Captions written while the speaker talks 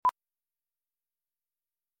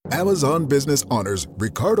Amazon Business honors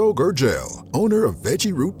Ricardo Gurgel, owner of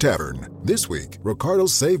Veggie Root Tavern. This week, Ricardo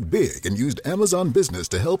saved big and used Amazon Business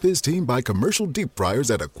to help his team buy commercial deep fryers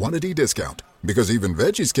at a quantity discount. Because even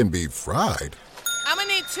veggies can be fried. I'm gonna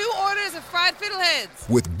need 2 orders of fried fiddleheads.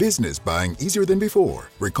 With business buying easier than before,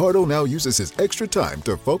 Ricardo now uses his extra time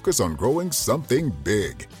to focus on growing something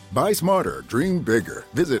big. Buy smarter, dream bigger.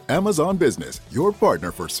 Visit Amazon Business, your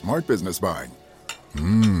partner for smart business buying.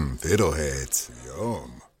 Fiddleheads.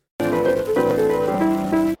 Yum.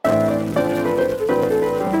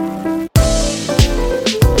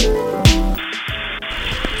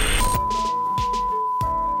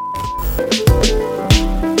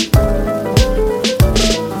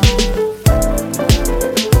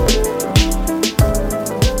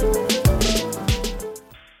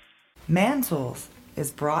 Man Tools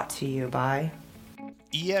is brought to you by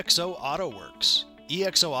EXO AutoWorks.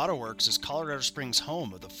 EXO AutoWorks is Colorado Springs'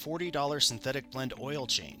 home of the $40 synthetic blend oil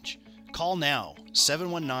change. Call now,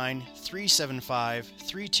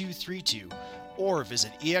 719-375-3232, or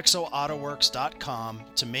visit exoautoworks.com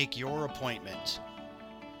to make your appointment.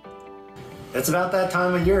 It's about that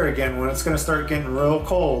time of year again when it's going to start getting real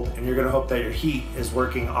cold, and you're going to hope that your heat is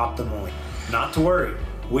working optimally. Not to worry,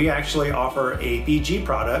 we actually offer a BG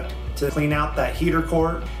product to clean out that heater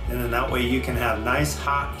core, and then that way you can have nice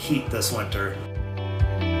hot heat this winter.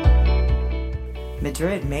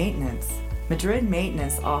 Madrid Maintenance. Madrid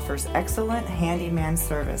Maintenance offers excellent handyman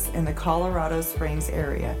service in the Colorado Springs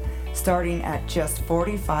area, starting at just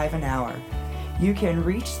 $45 an hour. You can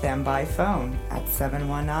reach them by phone at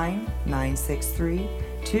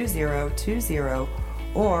 719-963-2020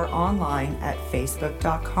 or online at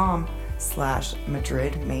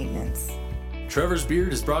facebook.com/Madrid Maintenance. Trevor's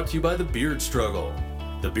Beard is brought to you by The Beard Struggle.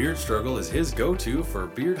 The Beard Struggle is his go-to for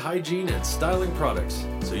beard hygiene and styling products,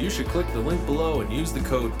 so you should click the link below and use the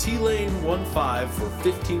code TLANE15 for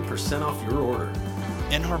 15% off your order.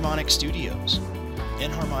 Enharmonic Studios.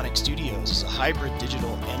 Enharmonic Studios is a hybrid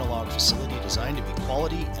digital analog facility designed to be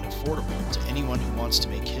quality and affordable to anyone who wants to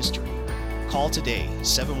make history. Call today,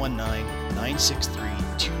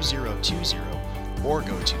 719-963-2020, or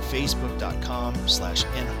go to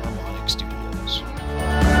facebook.com/Enharmonic Studios.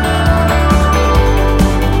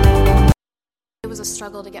 It was a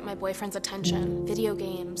struggle to get my boyfriend's attention. Video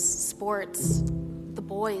games, sports, the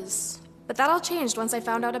boys. But that all changed once I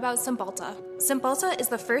found out about Cymbalta. Cymbalta is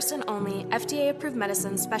the first and only FDA-approved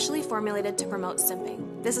medicine specially formulated to promote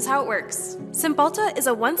simping. This is how it works. Cymbalta is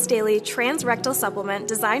a once-daily transrectal supplement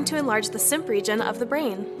designed to enlarge the simp region of the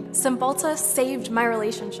brain. Cymbalta saved my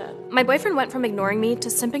relationship. My boyfriend went from ignoring me to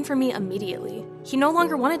simping for me immediately. He no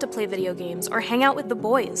longer wanted to play video games or hang out with the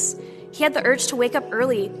boys. He had the urge to wake up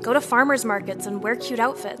early, go to farmers markets, and wear cute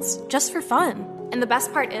outfits, just for fun. And the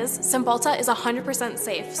best part is, Cymbalta is 100%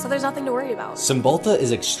 safe, so there's nothing to worry about. Cymbalta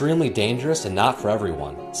is extremely dangerous and not for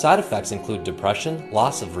everyone. Side effects include depression,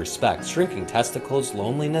 loss of respect, shrinking testicles,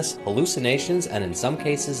 loneliness, hallucinations, and in some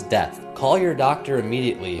cases, death. Call your doctor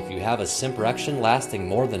immediately if you have a simp erection lasting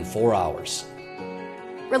more than 4 hours.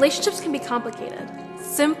 Relationships can be complicated.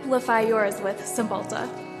 Simplify yours with Cymbalta.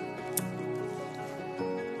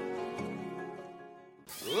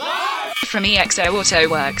 From EXO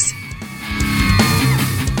AutoWorks.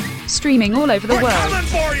 Streaming all over the world. Coming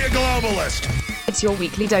for you, globalist! It's your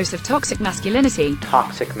weekly dose of toxic masculinity.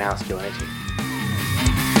 Toxic masculinity.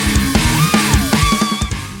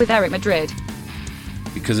 With Eric Madrid.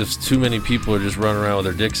 Because if too many people are just running around with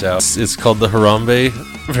their dicks out, it's called the Harambe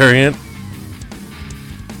variant.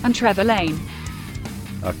 And Trevor Lane.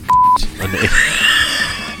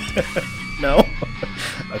 No.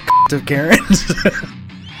 A of Karens.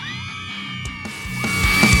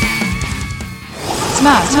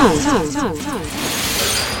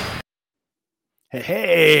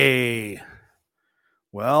 Hey.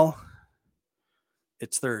 Well,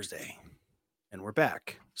 it's Thursday, and we're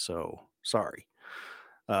back, so sorry.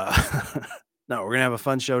 No, we're going to have a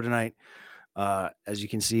fun show tonight. As you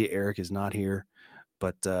can see, Eric is not here,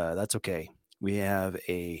 but that's okay. We have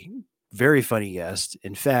a very funny guest.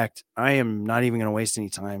 In fact, I am not even going to waste any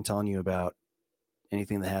time telling you about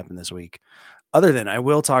anything that happened this week. Other than I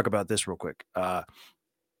will talk about this real quick.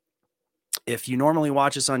 If you normally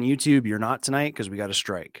watch us on YouTube, you're not tonight because we got a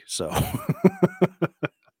strike. So,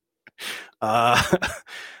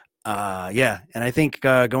 yeah. And I think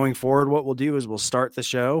going forward, what we'll do is we'll start the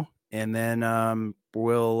show and then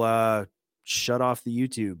we'll shut off the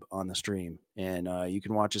YouTube on the stream. And you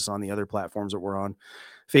can watch us on the other platforms that we're on.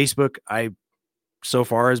 Facebook, I so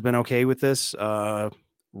far has been okay with this.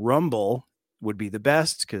 Rumble would be the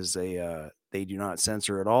best because they do not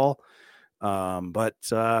censor at all. But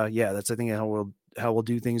yeah, that's I think how we'll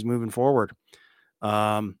do things moving forward.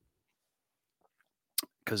 Because,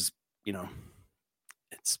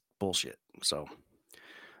 it's bullshit. So,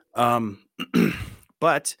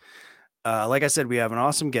 but like I said, we have an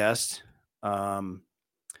awesome guest.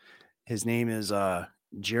 His name is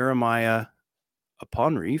Jeremiah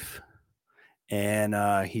Ukponrefe,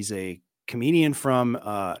 and he's a comedian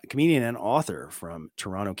and author from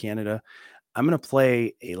Toronto, Canada. I'm going to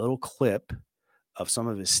play a little clip of some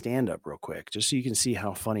of his stand-up real quick, just so you can see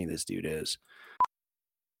how funny this dude is.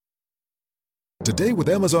 Today with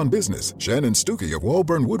Amazon Business, Shannon Stuckey of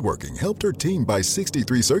Walburn Woodworking helped her team buy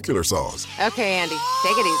 63 circular saws. Okay, Andy,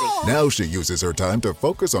 take it easy. Now she uses her time to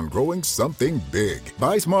focus on growing something big.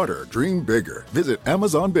 Buy smarter, dream bigger. Visit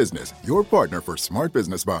Amazon Business, your partner for smart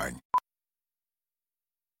business buying.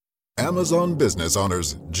 Amazon Business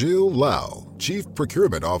honors Jill Lau, Chief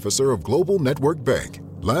Procurement Officer of Global Network Bank.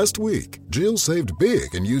 Last week, Jill saved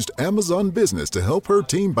big and used Amazon Business to help her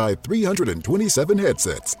team buy 327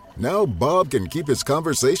 headsets. Now Bob can keep his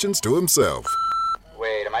conversations to himself.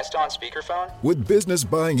 Wait, am I still on speakerphone? With business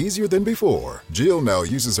buying easier than before, Jill now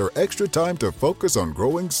uses her extra time to focus on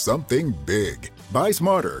growing something big. Buy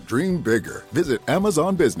smarter, dream bigger. Visit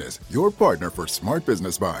Amazon Business, your partner for smart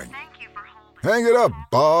business buying. Thank you for holding. Hang it up,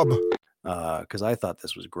 Bob. Because I thought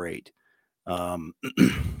this was great. And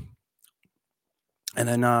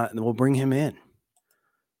then we'll bring him in.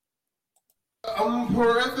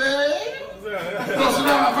 Ukponrefe.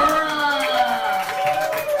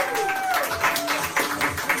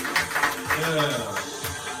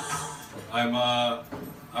 I'm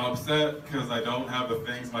upset because I don't have the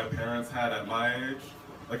things my parents had at my age.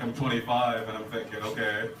 Like, I'm 25 and I'm thinking,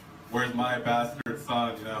 okay, where's my bastard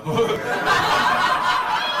son,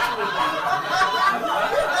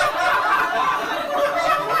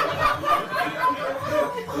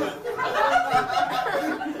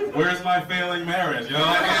 Where's my failing marriage, you know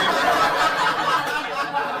what I mean?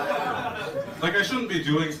 Like, I shouldn't be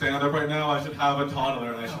doing stand-up right now. I should have a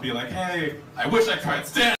toddler and I should be like, hey, I wish I tried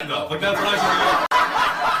stand-up. Like, that's what I should be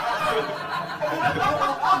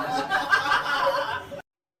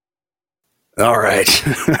doing. All right.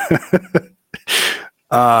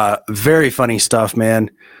 Very funny stuff,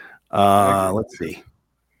 man. Let's see.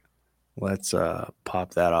 Let's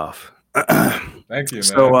pop that off. Thank you, man.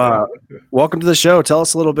 So, welcome to the show. Tell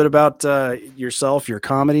us a little bit about yourself, your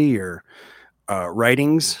comedy, your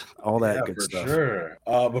writings, all that good stuff. Sure.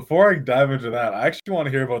 Before I dive into that, I actually want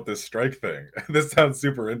to hear about this strike thing. This sounds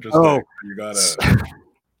super interesting. Oh, you gotta.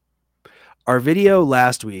 Our video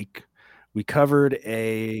last week, we covered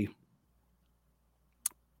a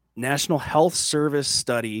National Health Service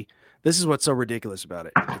study. This is what's so ridiculous about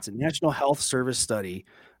it. It's a National Health Service study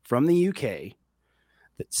from the UK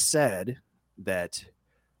that said that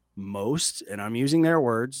most, and I'm using their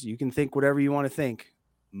words, you can think whatever you want to think,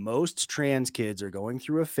 most trans kids are going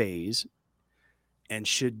through a phase and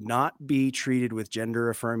should not be treated with gender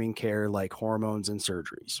affirming care like hormones and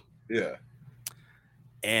surgeries. Yeah.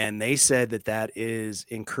 And they said that that is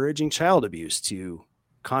encouraging child abuse to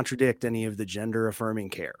contradict any of the gender affirming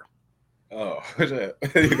care. Oh, you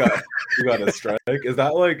got a strike. Is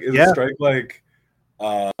that like, is Yeah. a strike like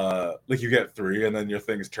you get 3 and then your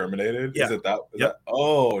thing's terminated? Yeah. Is it that? Yep.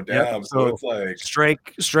 Oh, damn. Yep. So it's like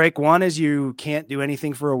strike 1 is you can't do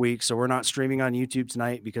anything for a week. So we're not streaming on YouTube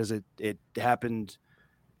tonight because it happened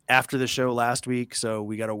after the show last week. So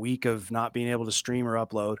we got a week of not being able to stream or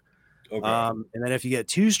upload. Okay. And then if you get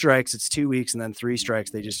 2 strikes, it's 2 weeks, and then 3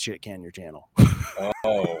 strikes, they just shit can your channel.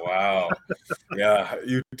 Oh, wow. Yeah.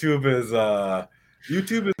 YouTube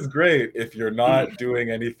is great if you're not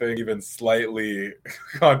doing anything even slightly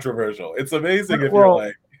controversial. It's amazing if you're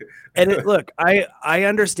like. And look, I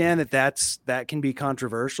understand that can be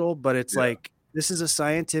controversial, but it's like, this is a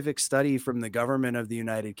scientific study from the government of the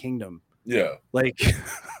United Kingdom. Yeah. Like,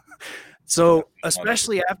 so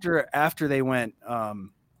especially after they went,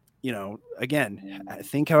 again, I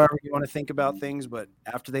think however you want to think about things, but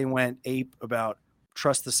after they went ape about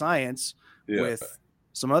trust the science with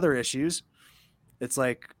some other issues, it's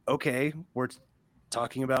like, okay, we're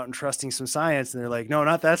talking about and trusting some science, and they're like, no,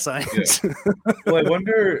 not that science. Yeah. Well, I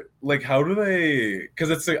wonder, like, how do they?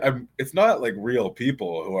 Because it's not like real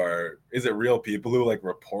people who are. Is it real people who like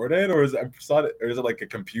report it, or is it like a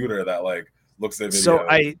computer that like looks at video? So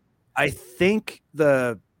I think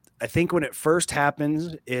when it first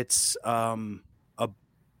happens, it's a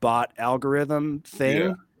bot algorithm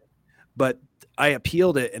thing, but I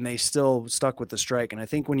appealed it and they still stuck with the strike. And I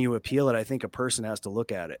think when you appeal it, I think a person has to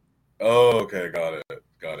look at it. Oh, okay. Got it.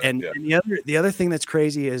 And the other thing that's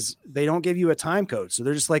crazy is they don't give you a time code. So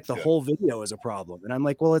they're just like, the whole video is a problem. And I'm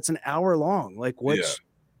like, well, it's an hour long. Like, you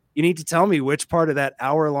need to tell me which part of that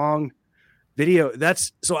hour long video.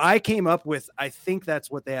 So I came up with, I think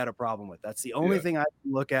that's what they had a problem with. That's the only thing I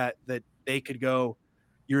can look at that they could go,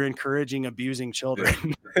 you're encouraging abusing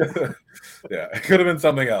children. Yeah, it could have been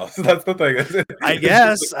something else. That's the thing. I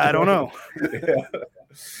guess. I don't know.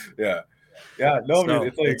 Yeah. No, So,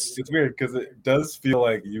 dude, it's weird because it does feel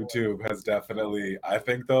like YouTube has definitely, I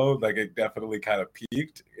think though, like it definitely kind of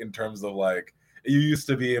peaked in terms of like, you used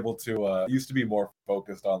to be able to, used to be more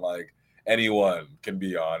focused on like anyone can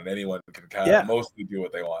be on and anyone can kind of mostly do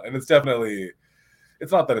what they want. And it's definitely,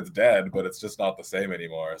 it's not that it's dead, but it's just not the same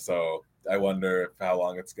anymore. So I wonder how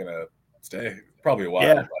long it's going to stay. Probably a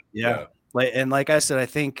while. Yeah. Like I said, I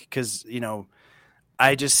think because,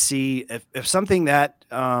 I just see if something that,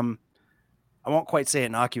 I won't quite say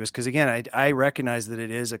innocuous because again, I recognize that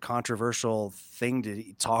it is a controversial thing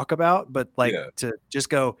to talk about, but to just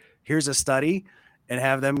go, here's a study and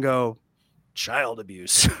have them go child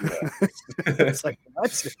abuse. It's like,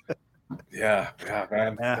 what? Yeah,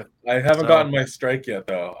 man. Yeah. I haven't gotten my strike yet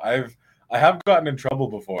though. I have gotten in trouble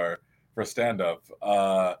before for stand-up.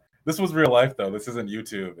 This was real life though. This isn't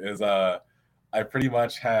YouTube. I pretty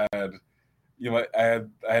much had, I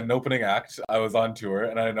had an opening act. I was on tour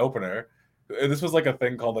and I had an opener. This was like a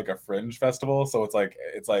thing called like a fringe festival. So it's like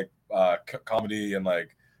comedy and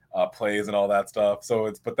like plays and all that stuff.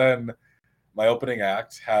 But then my opening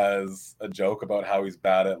act has a joke about how he's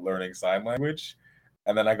bad at learning sign language.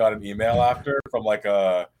 And then I got an email after from like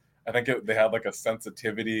they had like a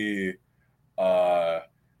sensitivity, what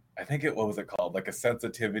was it called? Like a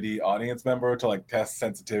sensitivity audience member to like test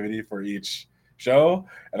sensitivity for each show.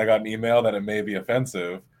 And I got an email that it may be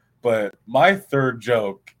offensive. But my third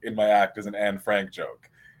joke in my act is an Anne Frank joke.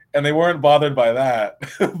 And they weren't bothered by that.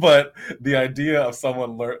 But the idea of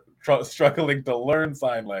someone struggling to learn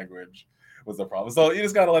sign language was the problem. So you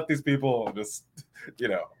just got to let these people just,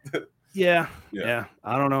 Yeah.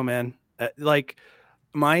 I don't know, man. Like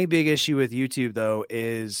my big issue with YouTube though,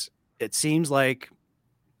 is it seems like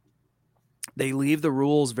they leave the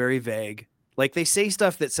rules very vague. Like they say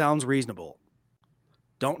stuff that sounds reasonable.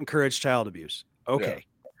 Don't encourage child abuse. Okay. Yeah.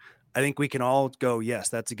 I think we can all go, yes,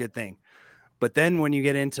 that's a good thing. But then when you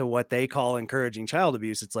get into what they call encouraging child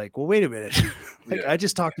abuse, it's like, well, wait a minute. I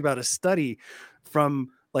just talked about a study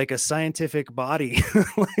from like a scientific body.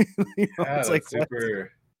 It's like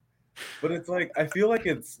super. But it's like, I feel like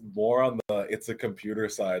it's more on it's a computer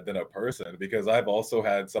side than a person, because I've also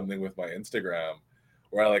had something with my Instagram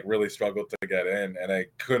where I like really struggled to get in and I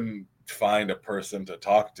couldn't find a person to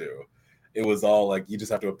talk to. It was all like, you just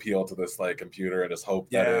have to appeal to this like computer and just hope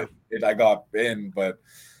that I got in, but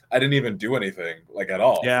I didn't even do anything like at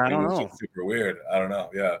all. Yeah, I don't know. Just super weird. I don't know.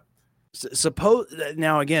 Yeah. Suppose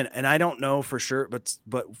now again, and I don't know for sure, but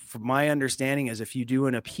from my understanding is if you do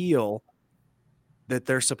an appeal, that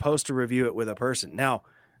they're supposed to review it with a person. Now,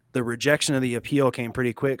 the rejection of the appeal came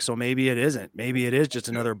pretty quick, so maybe it isn't. Maybe it is just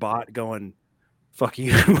another bot going, "Fuck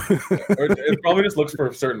you." Or it probably just looks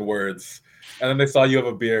for certain words, and then they saw you have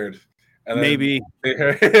a beard. And then maybe,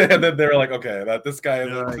 and then they were like, "Okay, this guy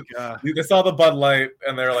is." Like, they saw the Bud Light,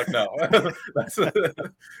 and they were like, "No, that's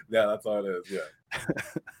all it is." Yeah.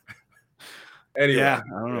 Anyway, I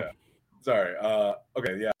don't know. Yeah. Sorry.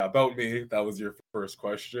 Okay. Yeah. About me. That was your first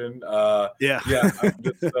question. Yeah. I'm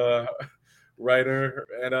just a writer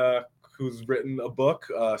and who's written a book,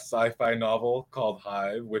 a sci-fi novel called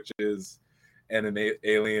Hive, which is an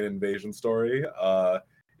alien invasion story.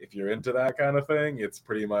 If you're into that kind of thing, it's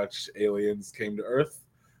pretty much aliens came to Earth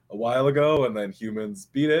a while ago and then humans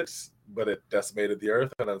beat it, but it decimated the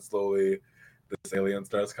Earth, and then slowly this alien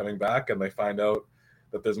starts coming back and they find out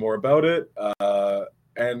that there's more about it.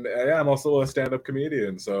 And I'm also a stand-up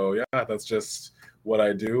comedian, so that's just what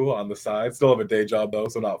I do on the side. Still have a day job though,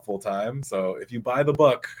 so not full-time. So if you buy the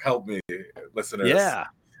book, help me, listeners. Yeah,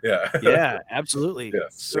 absolutely.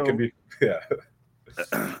 Yes, so it can be.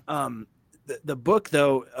 The book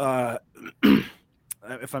though,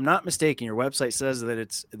 if I'm not mistaken, your website says that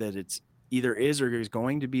it's either is or is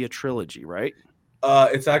going to be a trilogy, right?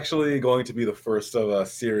 It's actually going to be the first of a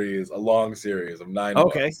long series of 9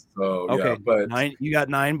 books. So but you got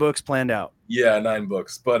 9 books planned out. Yeah, 9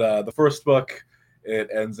 books. But the first book, it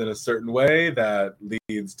ends in a certain way that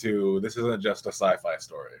leads to, this isn't just a sci-fi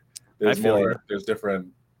story. There's different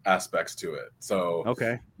aspects to it. So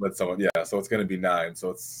so it's going to be 9. So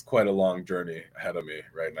it's quite a long journey ahead of me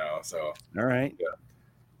right now. So all right.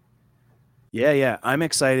 Yeah. I'm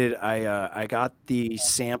excited. I got the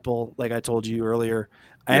sample, like I told you earlier.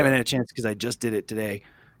 I haven't had a chance because I just did it today.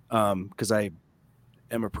 Because I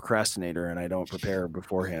am a procrastinator and I don't prepare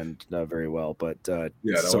beforehand very well. But don't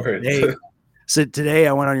worry. So today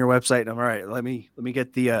I went on your website and I'm all right. Let me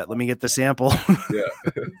get the sample.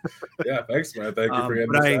 Yeah. Thanks, man. Thank you for getting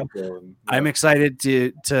but the sample. And, I'm excited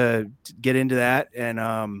to get into that, and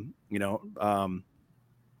I'll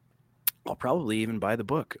probably even buy the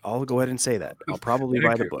book. I'll go ahead and say that I'll probably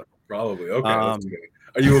buy the book. Probably. Okay. That's good.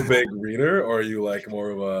 Are you a big reader, or are you like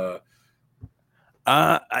more of a?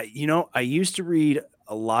 I used to read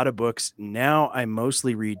a lot of books. Now I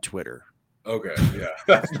mostly read Twitter. Okay, yeah,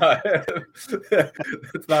 that's not. That's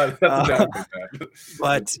a downgrade, man.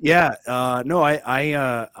 But yeah, no,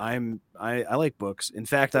 I like books. In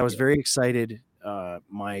fact, I was very excited.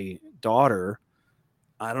 My daughter,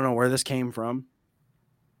 I don't know where this came from,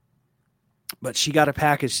 but she got a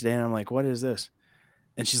package today, and I'm like, "What is this?"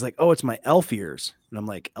 And she's like, "Oh, it's my elf ears." And I'm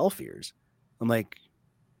like, "Elf ears?" I'm like,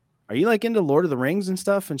 "Are you like into Lord of the Rings and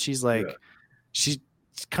stuff?" And she's like, she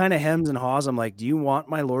kind of hems and haws. I'm like, "Do you want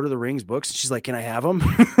my Lord of the Rings books?" And she's like, "Can I have them?"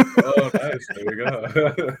 Oh, nice. There we go.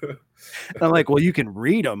 And I'm like, "Well, you can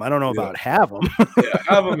read them. I don't know about have them." Yeah,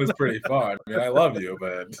 have them is pretty fun. I mean, I love you,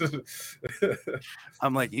 but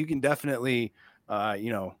I'm like, "You can definitely, go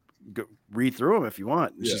read through them if you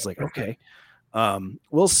want." And she's like, "Okay."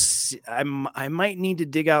 We'll see. I might need to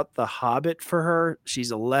dig out The Hobbit for her.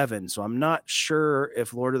 She's 11, so I'm not sure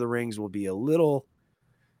if Lord of the Rings will be a little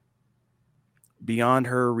beyond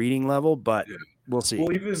her reading level, but we'll see.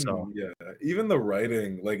 Well, even the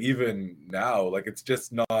writing, like even now, like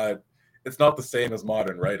it's not the same as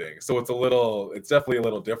modern writing. So it's definitely a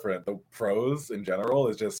little different. The prose in general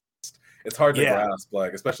is it's hard to grasp,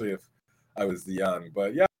 like especially if I was young.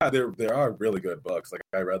 But yeah, there are really good books. Like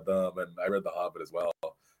I read them, and I read The Hobbit as well.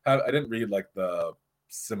 I didn't read like the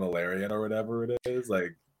Similarian or whatever it is.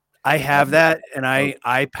 Like I have that, and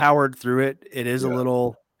I powered through it. It is a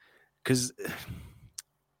little because.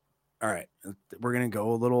 All right, we're gonna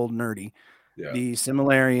go a little nerdy. Yeah. The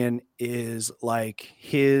Similarian is like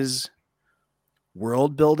his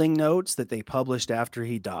world building notes that they published after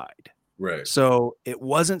he died. Right. So it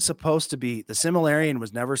wasn't supposed to be, the Similarian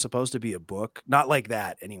was never supposed to be a book. Not like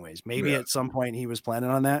that anyways. Maybe at some point he was planning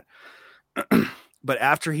on that. But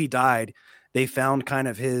after he died, they found kind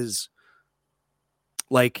of his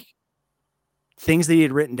like things that he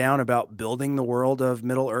had written down about building the world of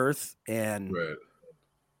Middle Earth, and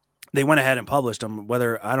they went ahead and published them.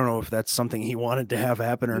 Whether, I don't know if that's something he wanted to have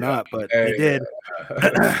happen or not, but they did.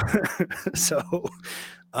 So,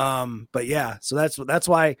 but yeah, so that's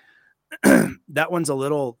why that one's a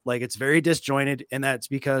little like, it's very disjointed, and that's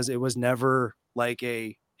because it was never like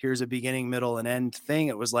here's a beginning, middle, and end thing.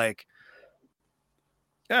 It was like,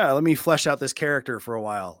 let me flesh out this character for a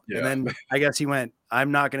while. And then I guess he went,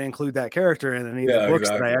 I'm not going to include that character in any of the books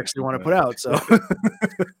that I actually want to put out. So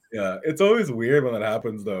yeah, it's always weird when that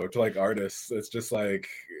happens though, to like artists. It's just like,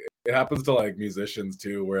 it happens to like musicians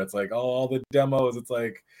too, where it's like, oh, all the demos, it's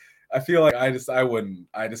like, I feel like I just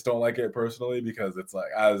don't like it personally, because it's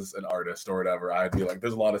like, as an artist or whatever, I'd be like,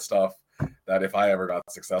 there's a lot of stuff that if I ever got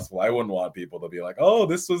successful, I wouldn't want people to be like, oh,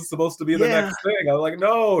 this was supposed to be the next thing. I'm like,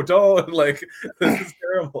 no, don't, like, this is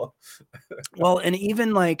terrible. Well, and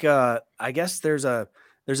even like, I guess there's a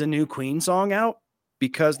new Queen song out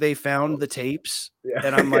because they found the tapes,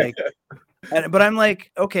 and I'm like, but I'm like,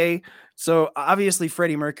 okay, so obviously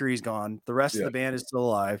Freddie Mercury's gone. The rest of the band is still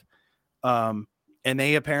alive. And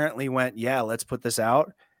they apparently went, let's put this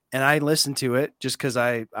out. And I listened to it just because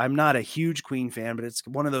I'm not a huge Queen fan, but it's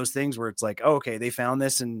one of those things where it's like, oh, okay, they found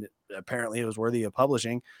this and apparently it was worthy of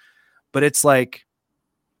publishing. But it's like,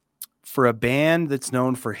 for a band that's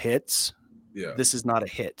known for hits, this is not a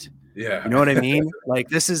hit. Yeah. You know what I mean? Like,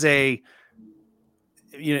 this is and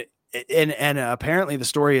apparently the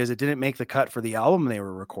story is it didn't make the cut for the album they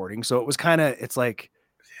were recording. So it was it's like,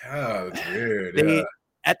 that's weird.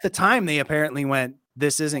 At the time they apparently went,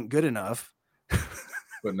 this isn't good enough.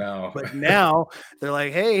 But now they're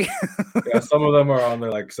like, hey, some of them are on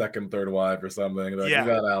their like second, third wife or something. They're like,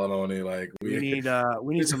 we got alimony. Like we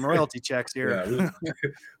need some royalty checks here.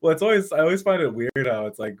 Well, I always find it weird how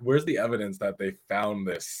it's like, where's the evidence that they found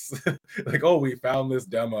this? Like, oh, we found this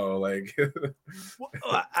demo. Like,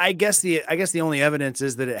 well, I guess the only evidence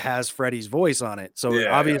is that it has Freddie's voice on it. So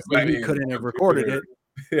obviously he couldn't have recorded it.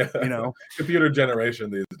 Yeah, computer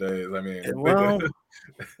generation these days. I mean, well.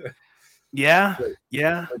 Yeah,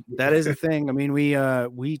 that is a thing. I mean,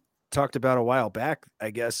 we talked about a while back,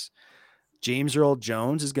 I guess James Earl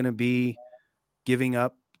Jones is going to be giving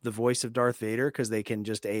up the voice of Darth Vader because they can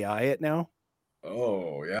just AI it now.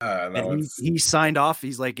 Oh yeah, and he signed off.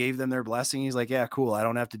 He's like, gave them their blessing. He's like, yeah, cool. I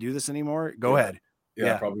don't have to do this anymore. Go ahead.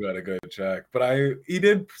 Yeah, probably got a good check. But he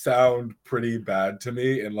did sound pretty bad to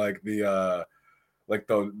me in like the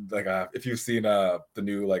if you've seen the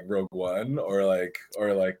new like Rogue One or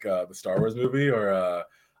the Star Wars movie, or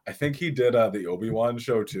I think he did the Obi-Wan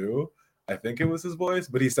show too. I think it was his voice,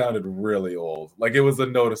 but he sounded really old. Like it was a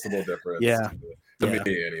noticeable difference to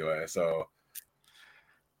me anyway. So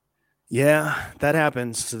yeah, that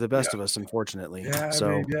happens to the best of us, unfortunately. Yeah, so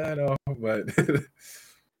I know, but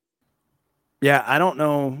yeah, I don't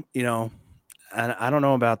know, I don't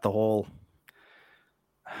know about the whole,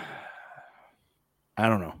 I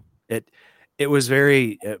don't know. It was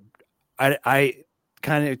very, I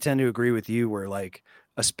kind of tend to agree with you where like,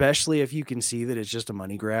 especially if you can see that it's just a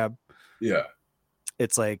money grab. Yeah.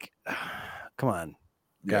 It's like, come on,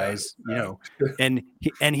 guys, and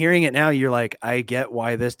hearing it now, you're like, I get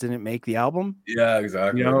why this didn't make the album. Yeah,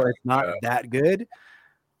 exactly. It's not that good.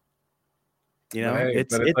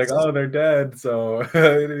 It's like, oh, they're dead. So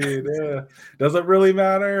I mean, does it really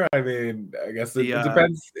matter? I mean, I guess it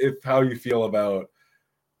depends how you feel about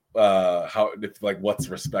what's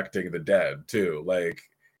respecting the dead too. Like,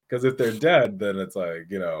 because if they're dead, then it's like,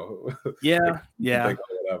 yeah. Think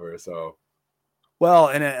whatever. So. Well,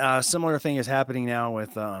 and a similar thing is happening now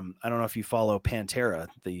with I don't know if you follow Pantera,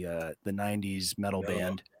 the 90s metal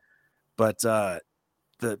band, but the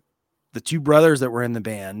two brothers that were in the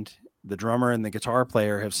band, the drummer and the guitar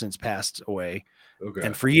player, have since passed away. Okay.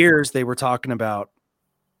 And for years they were talking about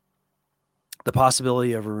the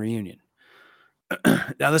possibility of a reunion.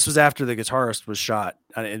 Now this was after the guitarist was shot.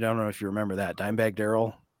 I don't know if you remember that. Dimebag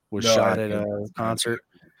Darrell was shot at a concert.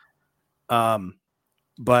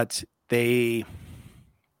 But they,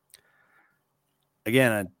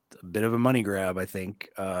 again, a bit of a money grab, I think.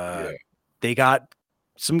 They got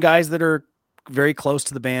some guys that are very close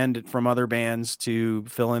to the band from other bands to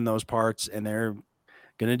fill in those parts, and they're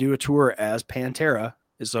going to do a tour as Pantera.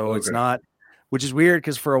 So it's not, which is weird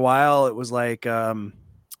because for a while it was like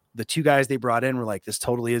the two guys they brought in were like, this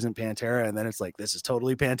totally isn't Pantera. And then it's like, this is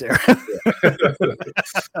totally Pantera.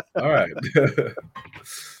 All right.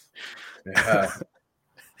 Yeah.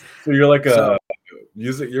 So you're like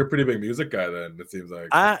you're a pretty big music guy then, it seems like.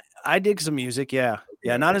 I dig some music. Yeah.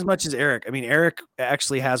 Yeah. Not as much as Eric. I mean, Eric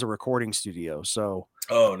actually has a recording studio. So,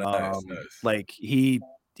 nice. Like he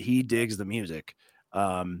digs the music.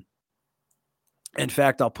 In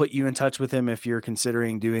fact, I'll put you in touch with him if you're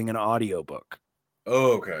considering doing an audiobook.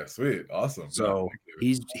 Oh, okay. Sweet. Awesome. So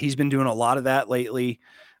he's been doing a lot of that lately.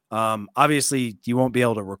 Obviously you won't be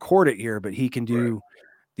able to record it here, but he can do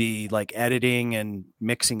the like editing and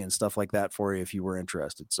mixing and stuff like that for you if you were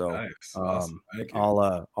interested. So nice. Awesome.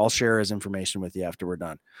 I'll share his information with you after we're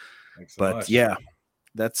done. Thanks so much. Yeah,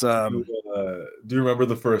 that's do you remember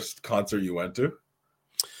the first concert you went to?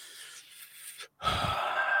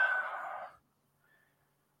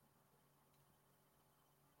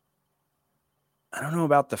 I don't know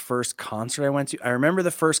about the first concert I went to. I remember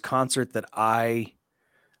the first concert that I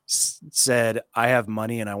said, I have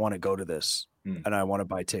money and I want to go to this and I want to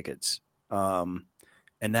buy tickets. And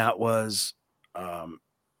that was, I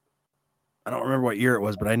don't remember what year it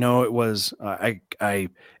was, but I know it was, I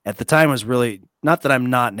at the time was really, not that I'm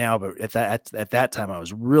not now, but at that time I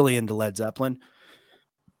was really into Led Zeppelin.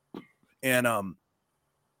 And,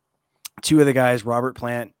 two of the guys, Robert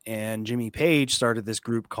Plant and Jimmy Page, started this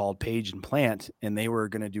group called Page and Plant, and they were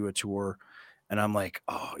going to do a tour. And I'm like,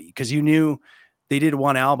 oh, because you knew they did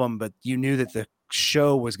one album, but you knew that the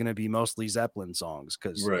show was going to be mostly Zeppelin songs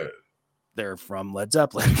because they're from Led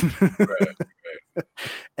Zeppelin.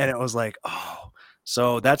 And it was like, oh,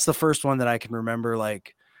 so that's the first one that I can remember,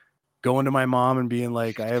 like going to my mom and being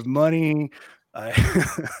like, I have money.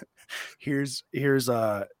 Here's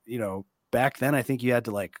back then, I think you had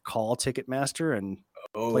to like call Ticketmaster and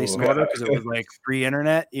place an order because it was like free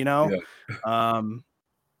internet, And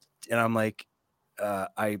I'm like,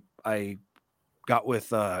 I got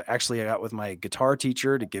with I got with my guitar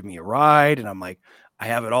teacher to give me a ride, and I'm like, I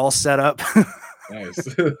have it all set up. Nice.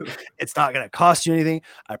 It's not going to cost you anything.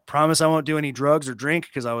 I promise I won't do any drugs or drink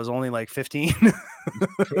because I was only like 15.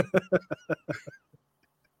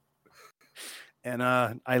 And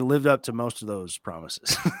I lived up to most of those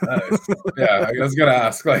promises. Nice. Yeah, I was gonna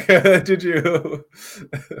ask, like, did you?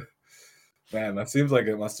 Man, that seems like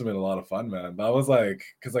it must have been a lot of fun, man. That was like,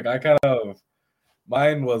 because like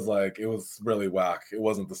mine was like, it was really whack. It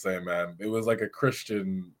wasn't the same, man. It was like a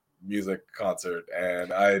Christian music concert,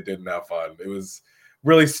 and I didn't have fun. It was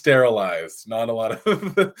really sterilized. Not a lot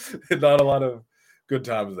of good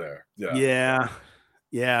times there. Yeah.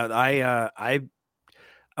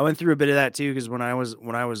 I went through a bit of that too, because when I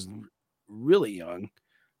was really young,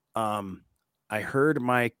 I heard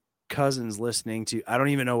my cousins listening to, I don't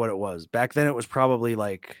even know what it was. Back then it was probably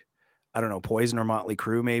like, I don't know, Poison or Motley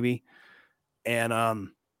Crue maybe. And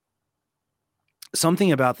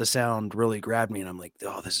something about the sound really grabbed me, and I'm like,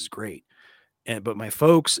 oh, this is great. But my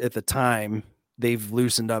folks at the time, they've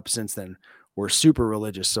loosened up since then, were super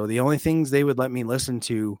religious. So the only things they would let me listen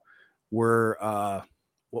to were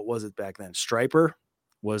what was it back then? Striper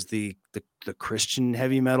was the Christian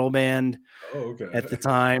heavy metal band at the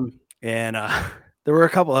time. And there were a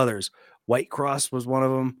couple others. White Cross was one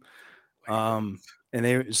of them. And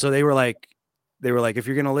they were like, if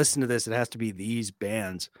you're gonna listen to this, it has to be these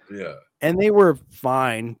bands. Yeah. And they were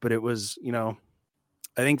fine, but it was, I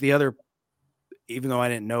think the other, even though I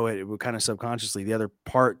didn't know it, it was kind of subconsciously, the other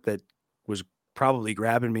part that was probably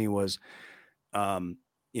grabbing me was,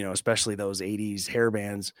 especially those 80s hair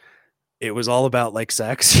bands. It was all about like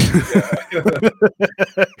sex.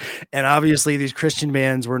 Yeah. And obviously these Christian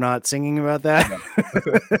bands were not singing about that.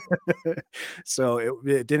 No. So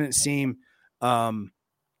it didn't seem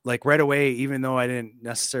like right away, even though I didn't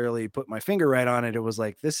necessarily put my finger right on it, it was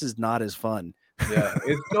like, this is not as fun. Yeah,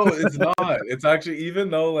 it's not. It's actually, even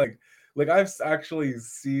though like I've actually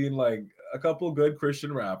seen like a couple good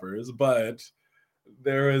Christian rappers, but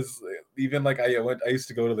there is even like I used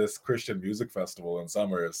to go to this Christian music festival in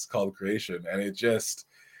summers called Creation, and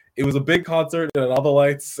it was a big concert and all the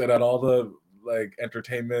lights and all the like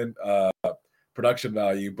entertainment production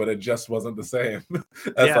value, but it just wasn't the same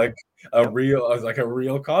as like a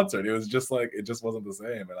real concert. It was just like, it just wasn't the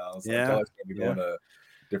same. And I was until I started going to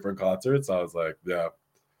different concerts, I was like,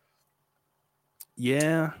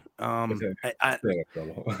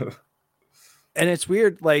 and it's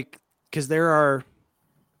weird, like, because there are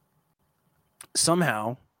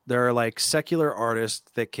like secular artists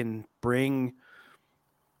that can bring,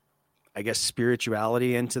 I guess,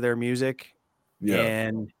 spirituality into their music,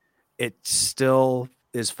 and it still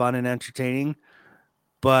is fun and entertaining.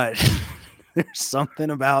 But there's something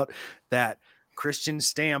about that Christian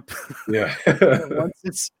stamp. Yeah.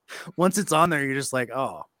 once it's on there, you're just like,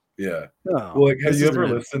 oh. Yeah. Oh, well, like, have you ever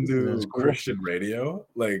listened to Christian radio?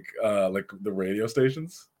 Like the radio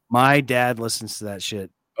stations? My dad listens to that shit.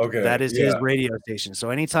 Okay. That is his radio station. So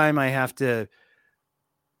anytime I have to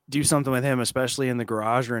do something with him, especially in the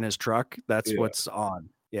garage or in his truck, that's what's on.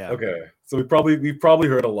 Yeah. Okay. So we've probably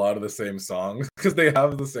heard a lot of the same songs because they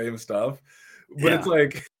have the same stuff. But it's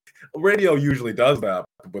like radio usually does that.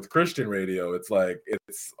 With Christian radio, it's like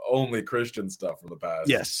it's only Christian stuff from the past.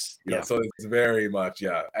 Yes. So it's very much,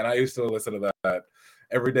 and I used to listen to that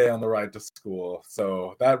every day on the ride to school.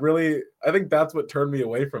 So that really, I think that's what turned me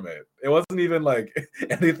away from it. It wasn't even like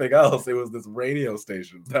anything else. It was this radio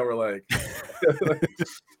stations that were like,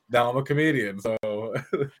 now I'm a comedian. So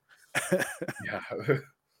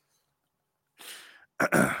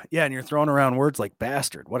and you're throwing around words like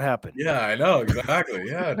bastard. What happened? Yeah, I know, exactly.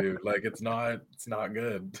 Yeah, dude. Like it's not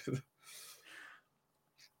good.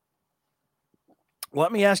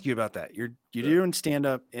 Let me ask you about that. You're doing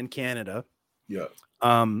stand-up in Canada. Yeah.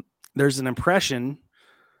 There's an impression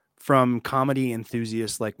from comedy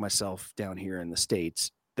enthusiasts like myself down here in the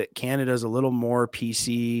States that Canada's a little more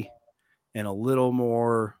PC and a little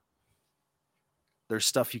more, there's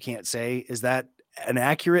stuff you can't say. Is that an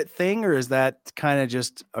accurate thing, or is that kind of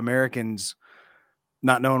just Americans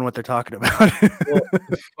not knowing what they're talking about? Well,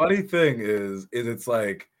 the funny thing is it's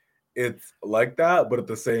like that, but at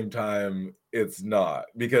the same time, it's not,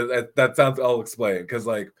 because that sounds, I'll explain, because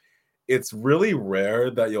like it's really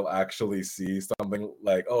rare that you'll actually see something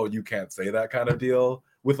like, oh, you can't say that kind of deal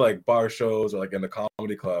with like bar shows or like in the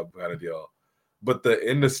comedy club kind of deal. But the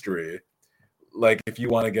industry, like if you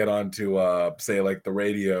want to get onto say like the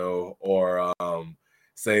radio or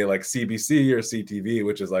say like CBC or CTV,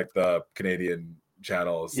 which is like the Canadian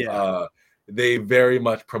channels, they very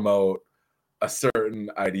much promote a certain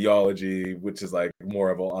ideology, which is like more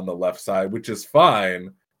of on the left side, which is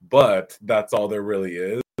fine, but that's all there really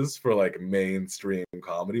is for like mainstream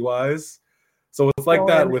comedy wise. So it's like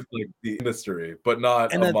that with like the industry, but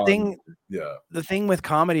not and among, the thing with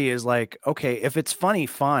comedy is like, okay, if it's funny,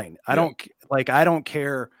 fine. I don't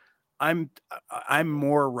care. I'm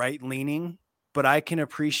more right leaning, but I can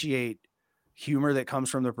appreciate humor that comes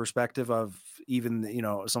from the perspective of even,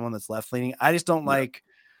 someone that's left leaning. I just don't like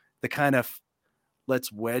the kind of,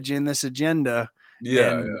 let's wedge in this agenda.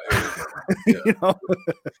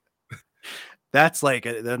 That's like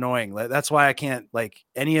annoying. That's why I can't like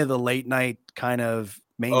any of the late night kind of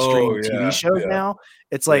mainstream TV shows now.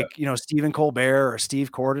 It's like, Stephen Colbert or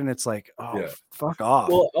Steve Corden. It's like, fuck off.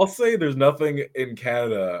 Well, I'll say there's nothing in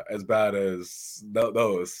Canada as bad as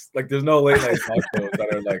those. Like there's no late night talk shows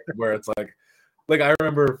that are like where it's like I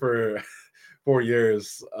remember for 4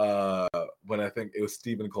 years when I think it was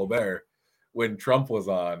Stephen Colbert, when Trump was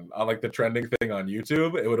on like the trending thing on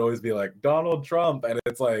YouTube, it would always be like Donald Trump, and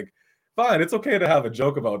it's like, fine, it's okay to have a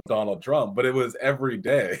joke about Donald Trump, but it was every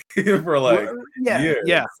day for like years.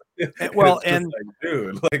 Yeah. Well, and like,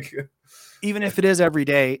 dude, like, even if it is every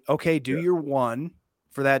day, okay, do your one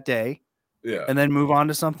for that day, and then move on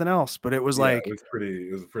to something else. But it was like, it was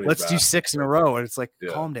pretty let's bad. do 6 in a row, and it's like,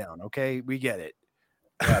 calm down, okay, we get it.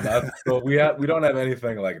 Yeah, so we don't have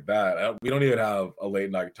anything like that. We don't even have a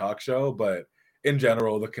late night talk show, but in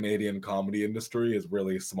general, the Canadian comedy industry is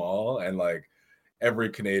really small, and like every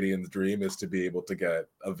Canadian's dream is to be able to get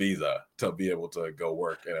a visa to be able to go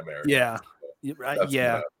work in America. Yeah, so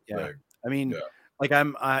yeah. I mean, like I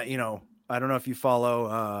don't know if you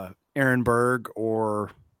follow Aaron Berg,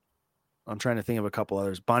 or I'm trying to think of a couple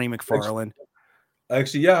others. Bonnie McFarlane.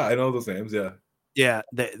 Actually, yeah, I know those names. Yeah,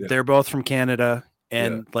 they're both from Canada.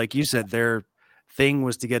 And like you said, their thing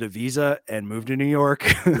was to get a visa and move to New York.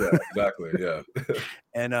 Yeah, exactly. Yeah.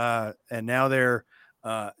 and now they're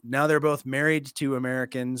both married to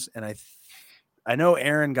Americans. And I know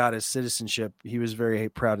Aaron got his citizenship. He was very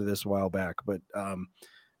proud of this a while back. But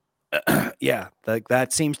yeah,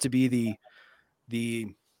 that seems to be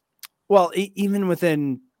even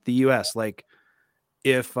within the US, like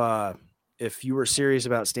if you were serious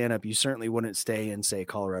about stand-up, you certainly wouldn't stay in, say,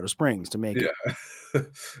 Colorado Springs to make it.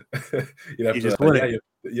 You have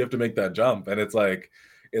to make that jump. And it's like,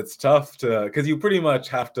 it's tough because you pretty much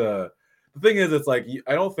have to. The thing is, it's like,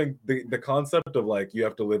 I don't think the concept of like you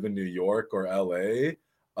have to live in New York or LA,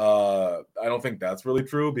 I don't think that's really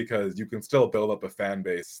true, because you can still build up a fan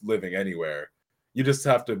base living anywhere. You just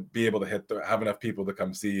have to be able to have enough people to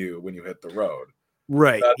come see you when you hit the road.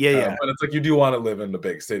 Right. But it's like, you do want to live in the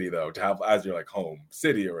big city though, to have as your like home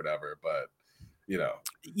city or whatever. But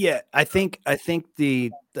yeah, I think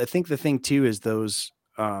the thing too is those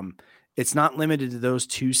it's not limited to those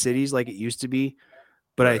two cities like it used to be,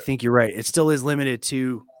 but I think you're right. It still is limited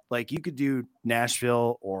to, like, you could do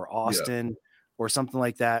Nashville or Austin or something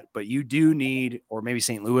like that, but you do need, or maybe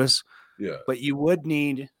St. Louis. Yeah. But you would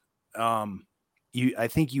need I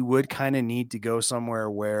think you would kind of need to go somewhere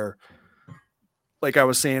where, like I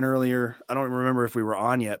was saying earlier, I don't remember if we were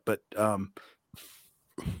on yet, but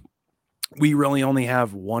we really only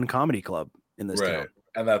have one comedy club in this town.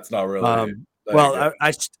 And that's not really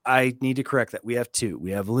I need to correct that. We have two.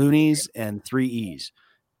 We have Loonies and 3E's.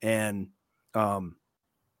 And I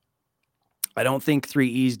don't think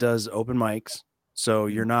 3E's does open mics. So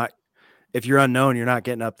if you're unknown, you're not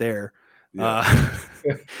getting up there.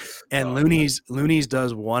 And Loonies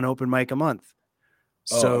does one open mic a month.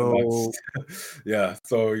 So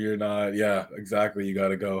so you're not, exactly. You got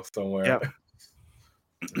to go somewhere.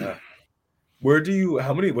 Yeah. What's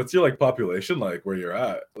your like population like where you're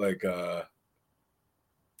at? Like,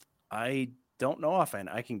 I don't know offhand.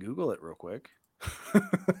 I can Google it real quick.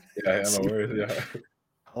 Yeah, no worries. Yeah.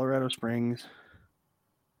 Colorado Springs.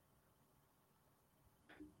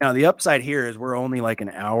 Now the upside here is we're only like an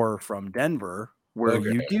hour from Denver, where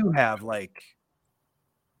you do have like,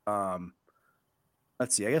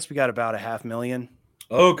 let's see, I guess we got about 500,000.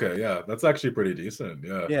 Okay, yeah, that's actually pretty decent.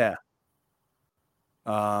 Yeah.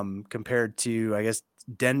 Compared to, I guess,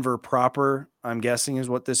 Denver proper, I'm guessing is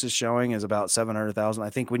what this is showing, is about 700,000. I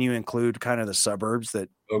think when you include kind of the suburbs that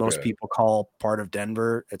most people call part of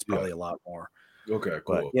Denver, it's probably a lot more. Okay,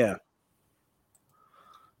 cool. But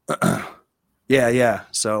yeah.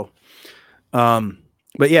 So,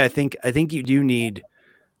 but yeah, I think you do need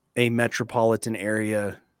a metropolitan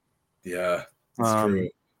area. Yeah, that's true.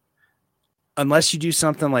 Unless you do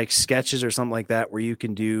something like sketches or something like that, where you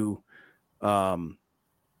can do,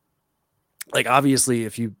 like, obviously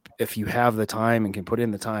if you have the time and can put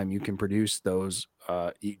in the time, you can produce those.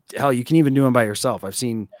 Hell, you can even do them by yourself. I've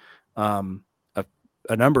seen a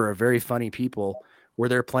number of very funny people where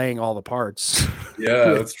they're playing all the parts.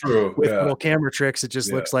 Yeah, that's true. With little camera tricks, it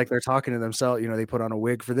just looks like they're talking to themselves. They put on a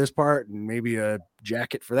wig for this part and maybe a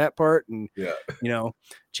jacket for that part, and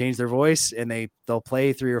change their voice, and they'll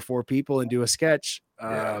play 3 or 4 people and do a sketch.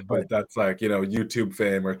 But that's like, YouTube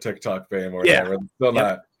fame or TikTok fame or whatever. Still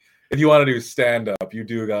not. If you want to do stand up, you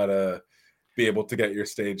do gotta be able to get your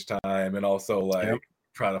stage time, and also like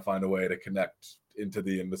try to find a way to connect into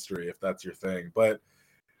the industry if that's your thing. But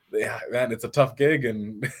yeah, man, it's a tough gig,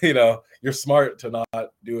 and you're smart to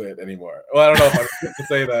not do it anymore. Well, I don't know if I'm supposed to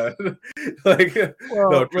say that. Like,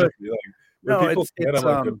 no, trust me. Like, when people say it, I'm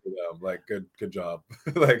like, good for them. Like, good job.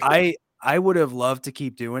 Like, I would have loved to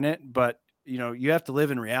keep doing it, but you have to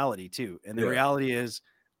live in reality too, and the reality is,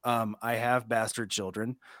 I have bastard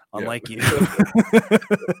children, unlike you.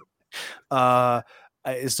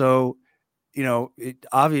 So,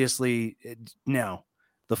 now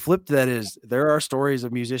The flip to that is there are stories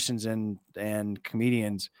of musicians and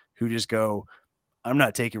comedians who just go, I'm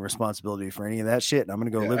not taking responsibility for any of that shit, and I'm going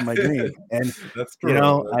to go live my dream. And that's true.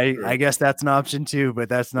 That's true. I guess that's an option too, but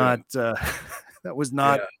that's not that was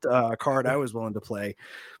not a card I was willing to play.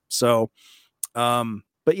 So,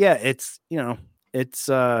 but yeah, it's it's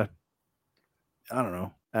I don't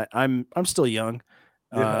know. I'm still young.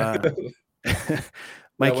 My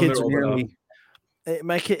kids are nearly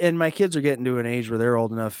my kids are getting to an age where they're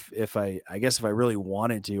old enough. If I guess if I really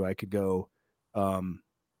wanted to, I could go. All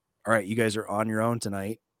right, you guys are on your own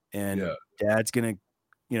tonight, and Dad's gonna,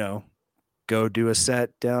 go do a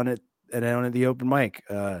set down at the open mic.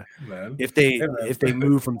 Man. If they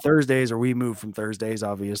move from Thursdays or we move from Thursdays,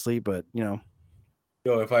 obviously, but Yo,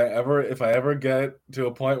 if I ever get to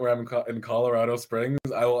a point where I'm in Colorado Springs,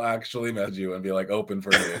 I will actually message you and be like, open for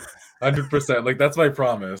me, 100%. Like that's my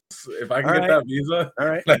promise. If I can get that visa, all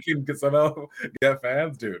right, I can somehow get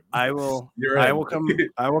fans, dude. I will. I will come.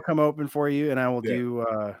 I will come open for you, and I will do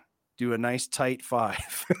a nice tight 5.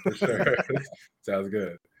 For sure. Sounds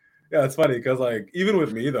good. Yeah, it's funny because like even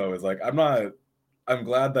with me though, is like I'm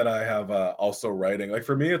glad that I have also writing. Like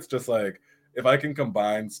for me, it's just like if I can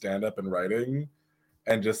combine stand up and writing,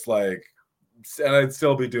 and just like, and I'd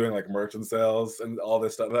still be doing like merchant sales and all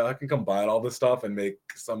this stuff. I can combine all this stuff and make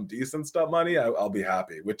some decent stuff money. I'll be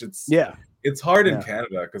happy. Which it's hard in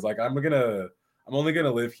Canada because like I'm only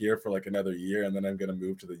gonna live here for like another year and then I'm gonna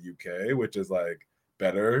move to the UK, which is like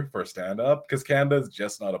better for stand up because Canada is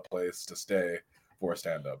just not a place to stay for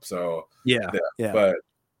stand up. So but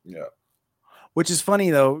which is funny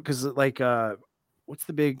though because like what's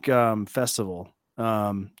the big festival?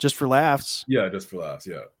 Just for laughs. Yeah, just for laughs.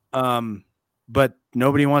 Yeah. But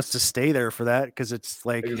nobody wants to stay there for that because it's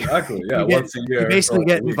like exactly once a year. You basically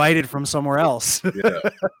get invited from somewhere else. Yeah,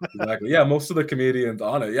 exactly. Yeah, most of the comedians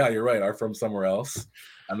on it, you're right, are from somewhere else.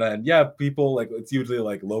 And then people like it's usually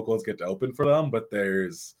like locals get to open for them, but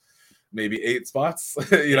there's maybe 8 spots,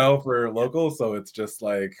 for locals. So it's just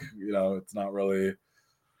like it's not really,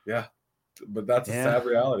 But that's a sad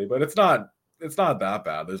reality. But it's not that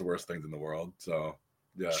bad. There's worse things in the world. So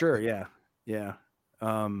sure, yeah.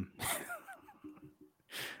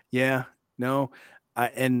 No,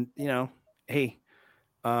 hey,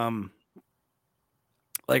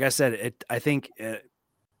 like I said, I think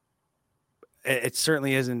it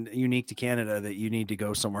certainly isn't unique to Canada that you need to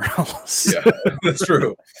go somewhere else. Yeah, that's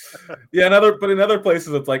true. Yeah, but in other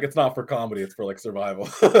places, it's like it's not for comedy; it's for like survival.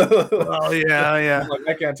 Oh yeah. Like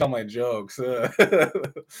I can't tell my jokes. Well,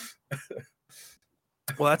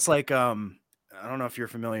 that's like I don't know if you're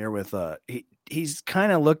familiar with he's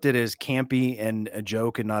kind of looked at as campy and a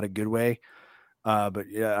joke and not a good way. But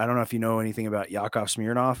I don't know if you know anything about Yakov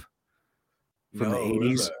Smirnoff from the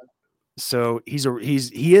 80s. So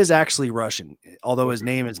he is actually Russian, although his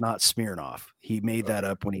name is not Smirnoff. He made that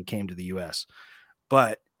up when he came to the US.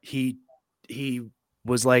 But he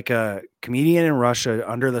was like a comedian in Russia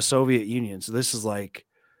under the Soviet Union. So this is like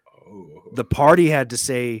the party had to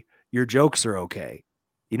say your jokes are okay.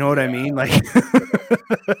 You know what I mean? Like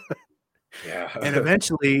and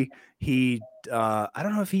eventually he I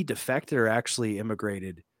don't know if he defected or actually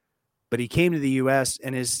immigrated, but he came to the US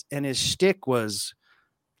and his shtick was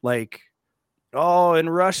like, oh, in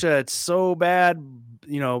Russia it's so bad,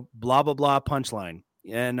 blah blah blah punchline.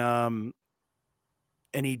 And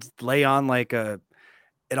he'd lay on like it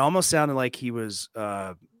almost sounded like he was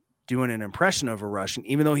doing an impression of a Russian,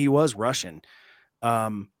 even though he was Russian.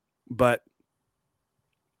 But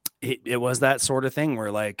it was that sort of thing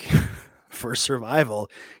where like for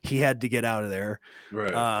survival, he had to get out of there.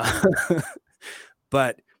 Right.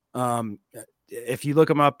 But if you look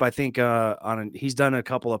him up, I think he's done a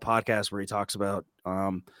couple of podcasts where he talks about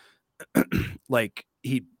like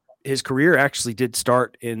his career actually did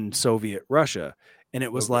start in Soviet Russia, and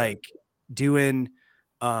it was like doing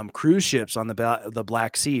cruise ships on the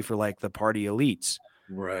Black Sea for like the party elites.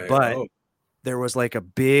 Right. But there was like a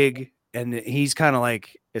big, and he's kind of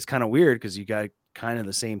like, it's kind of weird because you got kind of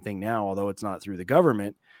the same thing now, although it's not through the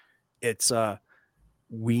government. It's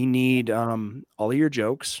we need all of your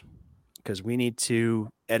jokes because we need to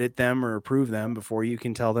edit them or approve them before you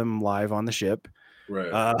can tell them live on the ship. Right.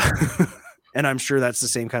 And I'm sure that's the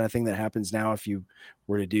same kind of thing that happens now if you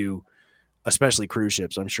were to do, especially cruise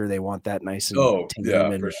ships. I'm sure they want that nice and tame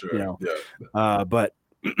and, for sure. But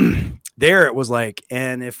there it was like,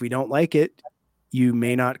 and if we don't like it, you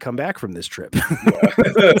may not come back from this trip.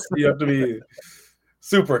 You have to be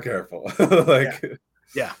super careful.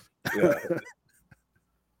 Yeah.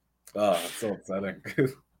 Oh, it's so upsetting.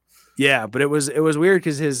 Yeah, but it was weird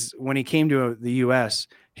because when he came to the US,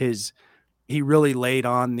 he really laid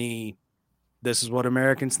on the this is what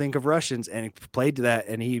Americans think of Russians, and he played to that,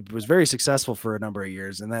 and he was very successful for a number of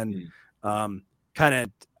years. And then kind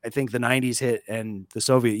of, I think the 90s hit and the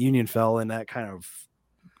Soviet Union fell, and that kind of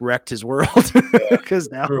wrecked his world because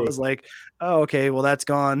now it was like, oh, okay, well, that's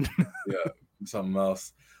gone. Yeah, something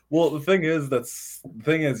else. Well, the thing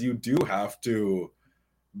is you do have to,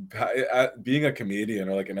 being a comedian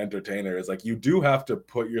or like an entertainer is like, you do have to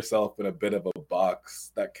put yourself in a bit of a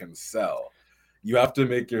box that can sell. You have to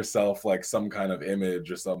make yourself like some kind of image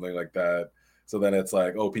or something like that. So then it's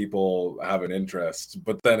like, oh, people have an interest.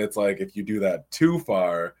 But then it's like, if you do that too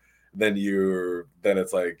far, then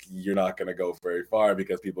it's like, you're not going to go very far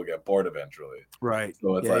because people get bored eventually. Right.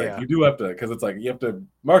 So it's you do have to, because it's like, you have to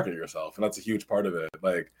market yourself. And that's a huge part of it.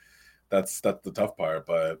 Like, that's the tough part.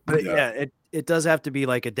 But it does have to be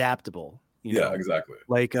like adaptable. You know? Exactly.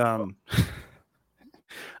 Like, I don't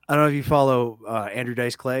know if you follow Andrew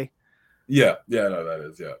Dice Clay. Yeah, no, that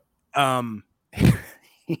is,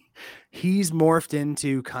 he's morphed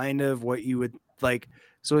into kind of what you would like.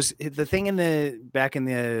 So it's the thing back in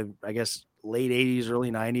the, I guess, late 80s,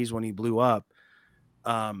 early 90s when he blew up,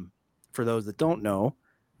 for those that don't know,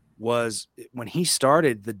 was when he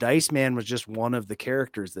started, the Dice Man was just one of the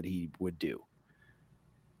characters that he would do.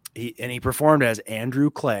 He performed as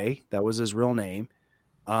Andrew Clay. That was his real name.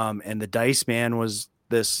 And the Dice Man was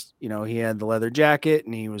this, you know, he had the leather jacket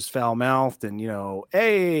and he was foul mouthed and, you know,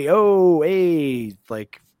 hey,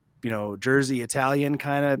 like, you know, Jersey Italian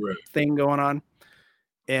kind of thing going on.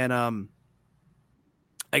 And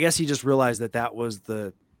I guess he just realized that was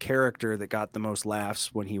the character that got the most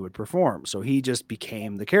laughs when he would perform. So he just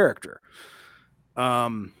became the character.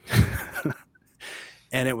 And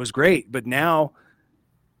it was great. But now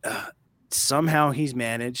somehow he's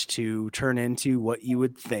managed to turn into what you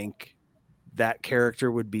would think that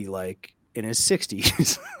character would be like in his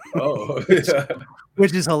 60s. Oh, yeah.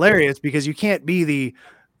 Which is hilarious because you can't be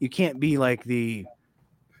like the,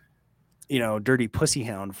 you know, dirty pussy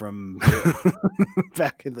hound from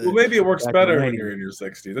back in the. Well, maybe it works better when you're in your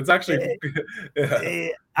 60s. It's actually,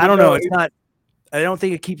 I don't know. It's not. I don't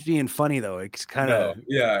think it keeps being funny though. It's kind of.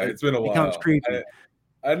 It's been a while. Becomes creepy.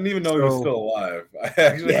 I didn't even know he was still alive. I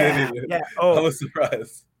actually didn't even. Yeah. Oh, I was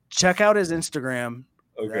surprised. Check out his Instagram.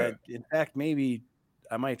 Okay. In fact, maybe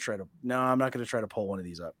I might try to. No, I'm not going to try to pull one of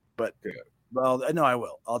these up. But well, no, I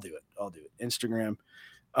will. I'll do it. Instagram.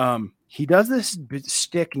 He does this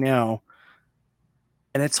stick now,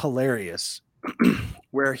 and it's hilarious.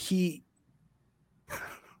 Where he'll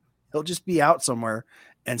just be out somewhere,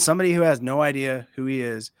 and somebody who has no idea who he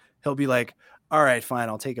is, he'll be like, "All right, fine,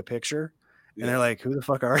 I'll take a picture." And they're like, "Who the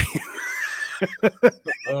fuck are you?"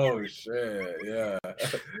 Oh shit! Yeah.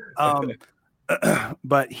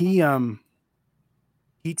 But he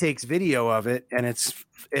takes video of it, and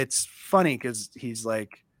it's funny because he's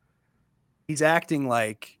acting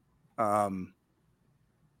like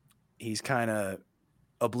he's kind of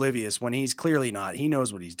oblivious when he's clearly not. He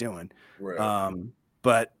knows what he's doing. Right.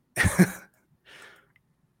 But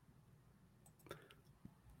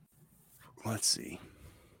let's see.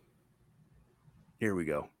 Here we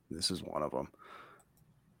go. This is one of them.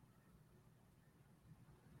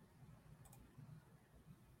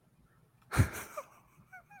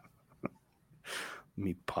 Let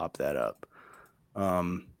me pop that up.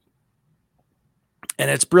 And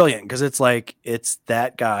it's brilliant because it's like, it's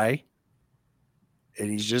that guy and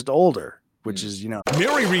he's just older, which is, you know.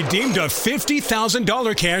 Mary redeemed a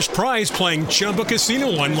 $50,000 cash prize playing Chumba Casino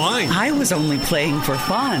online. I was only playing for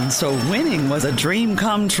fun, so winning was a dream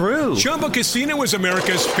come true. Chumba Casino is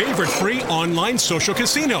America's favorite free online social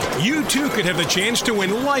casino. You too could have the chance to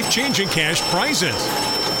win life-changing cash prizes.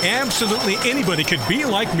 Absolutely anybody could be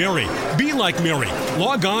like Mary. Be like Mary.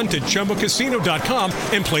 Log on to ChumbaCasino.com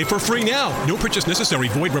and play for free now. No purchase necessary.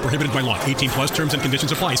 Void where prohibited by law. 18 plus terms and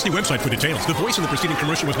conditions apply. See website for details. The voice in the preceding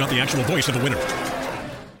commercial was not the actual voice of the winner.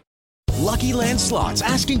 Lucky Land Slots,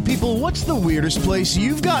 asking people, what's the weirdest place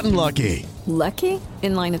you've gotten lucky? Lucky?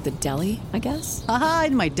 In line at the deli, I guess? Aha,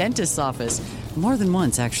 in my dentist's office. More than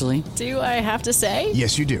once, actually. Do I have to say?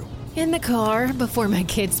 Yes, you do. In the car before my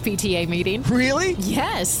kids' PTA meeting. Really?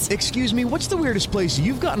 Yes. Excuse me, what's the weirdest place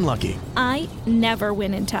you've gotten lucky? I never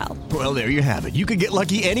win and tell. Well, there you have it. You can get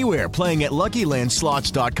lucky anywhere, playing at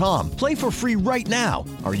LuckyLandSlots.com. Play for free right now.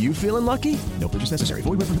 Are you feeling lucky? No purchase necessary.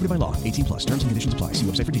 Void where prohibited by law. 18 plus. Terms and conditions apply. See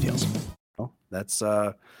website for details. Well, that's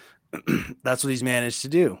what he's managed to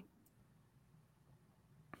do.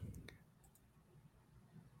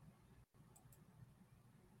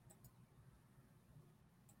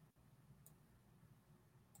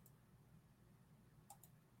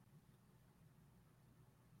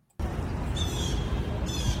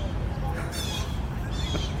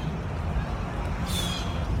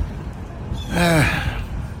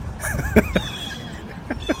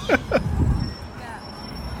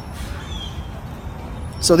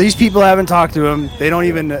 So these people haven't talked to him. They don't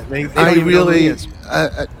even. They don't I even know who he really, is.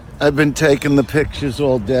 I've been taking the pictures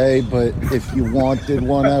all day, but if you wanted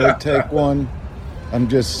one, I would take one. I'm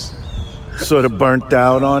just sort of burnt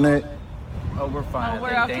out on it. Oh, we're fine. Oh,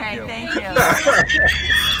 we're okay. Thank you.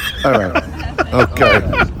 All right. Okay.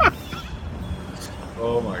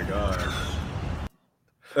 Oh my god.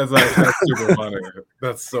 That's super funny.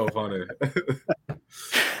 That's so funny.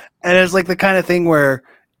 And it's like the kind of thing where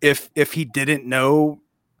if he didn't know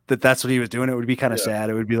that that's what he was doing, it would be kind of sad.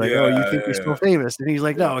 It would be like, oh, you think you're so famous, and he's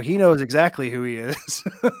like, no, he knows exactly who he is.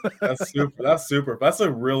 That's super. That's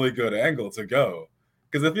a really good angle to go,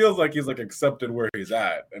 because it feels like he's like accepted where he's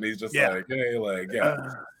at, and he's just like, hey, like,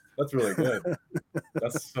 that's really good.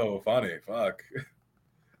 That's so funny. Fuck.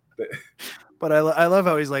 But I love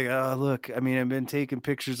how he's like, oh, look, I mean, I've been taking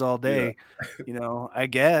pictures all day. You know, I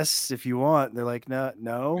guess if you want. They're like,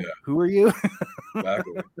 no. Who are you?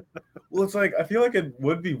 Exactly. Well, it's like, I feel like it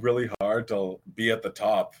would be really hard to be at the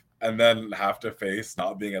top and then have to face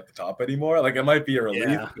not being at the top anymore. Like, it might be a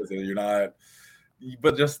relief because you're not,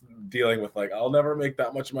 but just dealing with like, I'll never make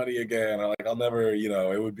that much money again. Or like, I'll never,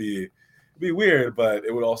 it would be weird, but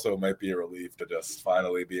it would also might be a relief to just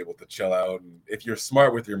finally be able to chill out. And if you're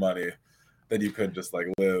smart with your money, then you could just like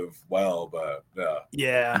live well. But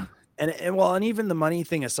yeah. And even the money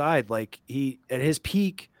thing aside, like he at his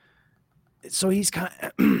peak, so he's kind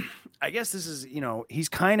of, I guess this is, he's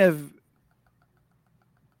kind of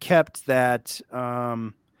kept that,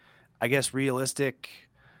 I guess, realistic.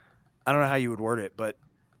 I don't know how you would word it, but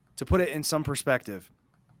to put it in some perspective,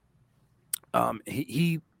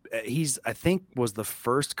 he's, I think, was the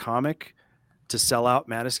first comic to sell out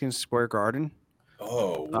Madison Square Garden.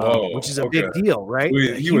 Oh, whoa. Which is a big deal, right?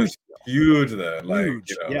 So he was huge then.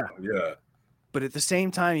 Huge, like, yeah. But at the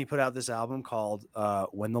same time, he put out this album called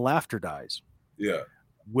When the Laughter Dies. Yeah.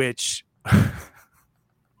 Which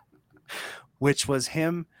was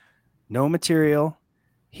him, no material.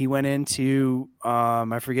 He went into,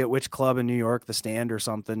 I forget which club in New York, the Stand or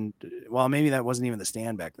something. Well, maybe that wasn't even the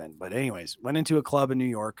Stand back then. But anyways, went into a club in New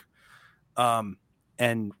York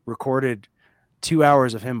and recorded 2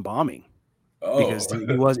 hours of him bombing. Oh.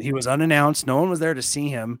 Because he was unannounced. No one was there to see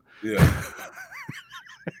him. Yeah.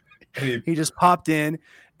 He just popped in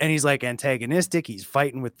and he's like antagonistic. He's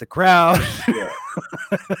fighting with the crowd. Yeah.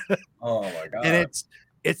 Oh my God. And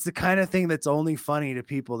it's the kind of thing that's only funny to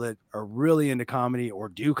people that are really into comedy or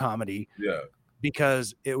do comedy. Yeah.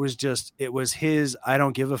 Because it was his I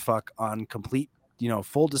don't give a fuck on complete,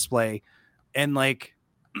 full display. And like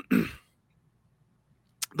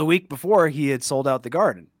the week before he had sold out the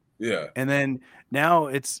Garden. Yeah. And then now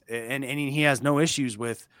it's and he has no issues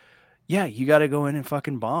with, you got to go in and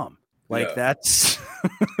fucking bomb. Like that's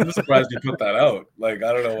I'm surprised you put that out. Like,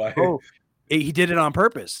 I don't know why. Oh, he did it on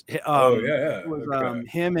purpose. Yeah. It was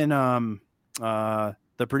him and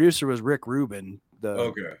the producer was Rick Rubin,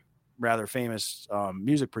 the rather famous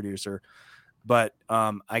music producer. But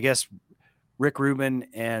I guess Rick Rubin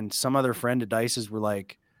and some other friend of Dice's were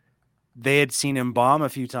like, they had seen him bomb a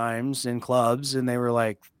few times in clubs, and they were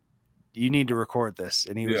like, you need to record this.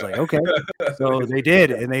 And he was like, okay. So they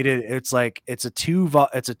did. And they did. It's like, it's a 2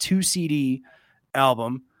 CD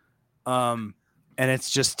album. And it's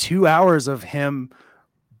just 2 hours of him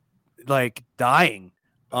like dying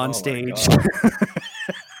on stage.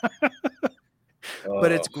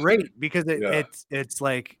 But it's great because it's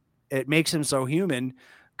like, it makes him so human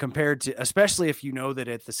compared to, especially if you know that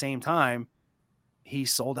at the same time he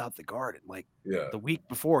sold out the Garden. Like the week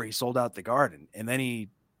before he sold out the Garden, and then he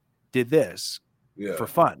did this for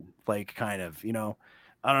fun, like kind of, I don't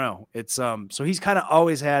know. It's so he's kind of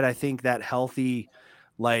always had, I think, that healthy,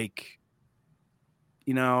 like,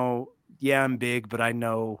 I'm big, but I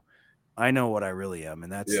know what I really am,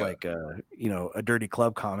 and that's like a dirty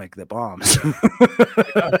club comic that bombs. Man,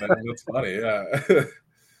 that's funny. Yeah.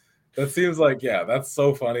 That seems like, that's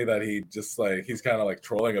so funny that he just like, he's kind of like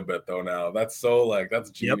trolling a bit though now. That's so like,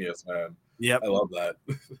 that's genius, man. Yep. I love that.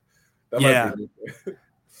 Might be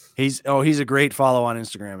He's a great follow on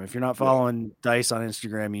Instagram. If you're not following Dice on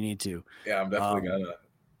Instagram, you need to. Yeah, I'm definitely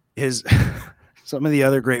his some of the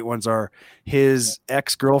other great ones are his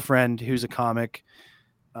ex-girlfriend, who's a comic.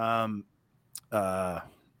 I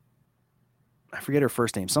forget her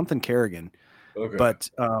first name, something Kerrigan. Okay. But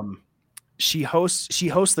she hosts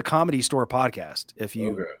the Comedy Store podcast. If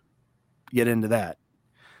you get into that.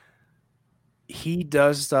 He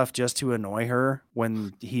does stuff just to annoy her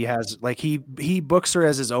when he has like he books her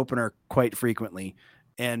as his opener quite frequently,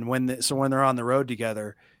 and when they're on the road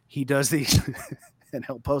together, he does these and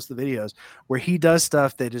he'll post the videos where he does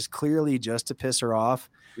stuff that is clearly just to piss her off.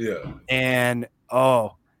 Yeah. And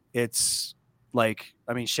it's Like,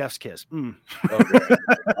 I mean, chef's kiss. Okay.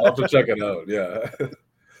 I'll have to check it out. Yeah.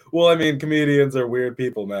 Well, I mean, comedians are weird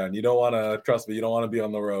people, man. You don't want to, trust me, you don't want to be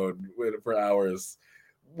on the road for hours.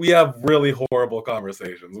 We have really horrible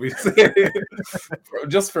conversations. We say,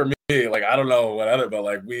 just for me, like, I don't know what other, but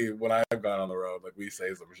like when I've gone on the road, like we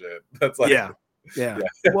say some shit. That's like, yeah.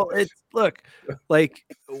 Well, look, like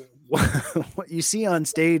what you see on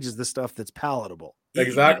stage is the stuff that's palatable.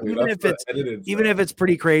 Exactly. Even if it's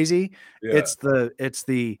pretty crazy, it's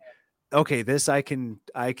the okay, this I can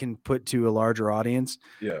put to a larger audience.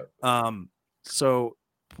 Yeah. So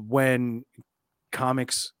when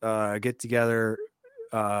comics get together,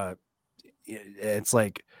 it's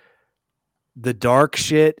like the dark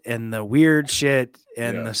shit and the weird shit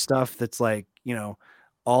and the stuff that's like,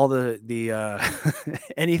 all the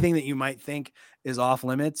anything that you might think is off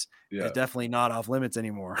limits is definitely not off limits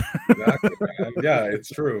anymore. Exactly, man. Yeah, it's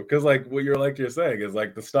true. Because like what you're saying is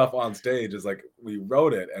like the stuff on stage is like we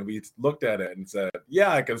wrote it and we looked at it and said,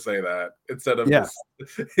 yeah, I can say that, instead of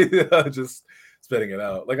just spitting it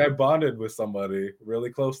out. Like I bonded with somebody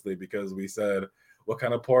really closely because we said, what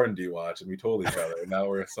kind of porn do you watch? And we told each other. And now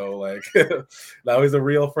we're so like, now he's a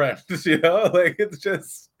real friend, like it's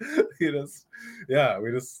just,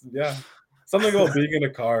 something about being in a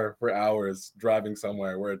car for hours driving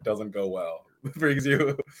somewhere where it doesn't go well brings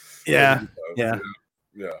you. Yeah.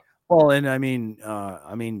 Well, and I mean,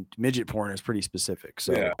 midget porn is pretty specific.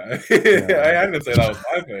 So I didn't say that was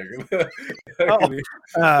my thing.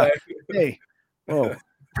 Hey, whoa.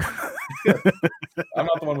 I'm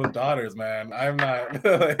not the one with daughters, man. I'm not.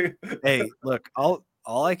 Hey, look, all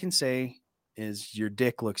I can say is your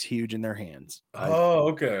dick looks huge in their hands. Oh,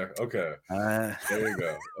 okay. There you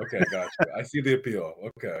go. Okay, gotcha. I see the appeal.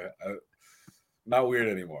 Okay. Not weird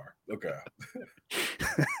anymore. Okay.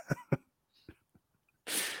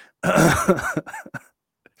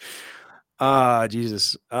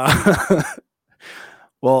 Jesus.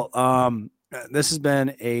 Well, this has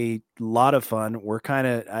been a lot of fun. We're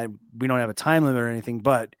we don't have a time limit or anything,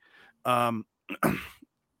 but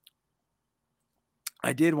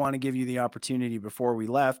I did want to give you the opportunity before we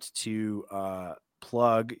left to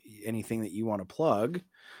plug anything that you want to plug.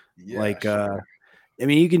 Yeah, sure. I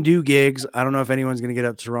mean, you can do gigs. I don't know if anyone's going to get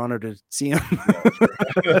up to Toronto to see them.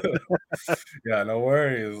 Yeah, no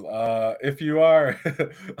worries. If you are,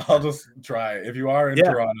 I'll just try. If you are in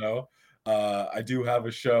Toronto, I do have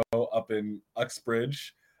a show up in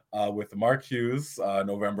Uxbridge with Mark Hughes,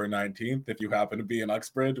 November 19th. If you happen to be in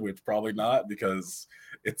Uxbridge, which probably not because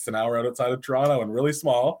it's an hour outside of Toronto and really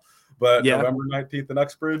small, but November 19th in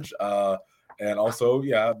Uxbridge. And also,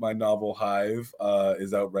 my novel Hive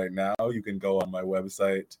is out right now. You can go on my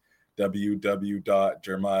website,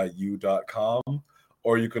 www.jeremiahu.com,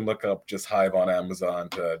 or you can look up just Hive on Amazon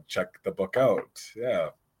to check the book out. Yeah.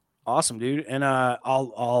 Awesome, dude. And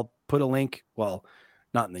I'll put a link, well,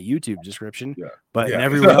 not in the YouTube description, but in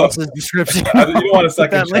everyone else's description. You don't want a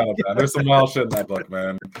second channel, man. There's some wild shit in that book,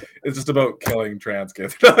 man. It's just about killing trans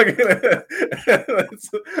kids.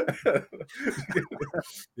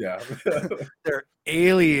 Yeah. They're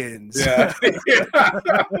aliens. Yeah.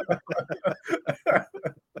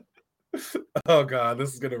 Oh God,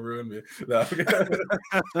 this is gonna ruin me. No.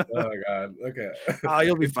 Oh God. Okay. Oh,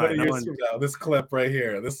 you'll be fine. Years from now, this clip right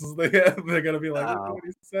here. This is they're gonna be like, look what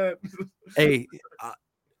he said. Hey,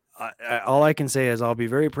 all I can say is I'll be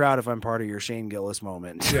very proud if I'm part of your Shane Gillis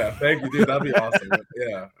moment. Yeah, thank you, dude. That'd be awesome.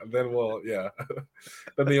 Yeah, and then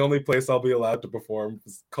then the only place I'll be allowed to perform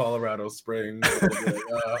is Colorado Springs.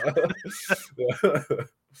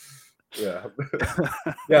 Yeah.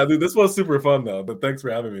 Yeah, dude, this was super fun though, but thanks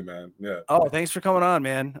for having me, man. Yeah. Oh, thanks for coming on,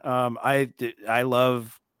 man. I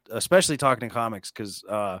love especially talking to comics because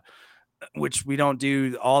which we don't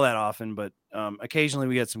do all that often, but occasionally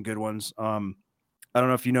we get some good ones. I don't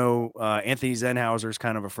know if you know Anthony Zenhauser is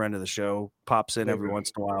kind of a friend of the show, pops in every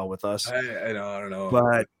once in a while with us. I don't know.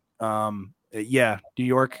 But New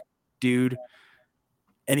York dude.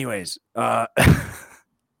 Anyways,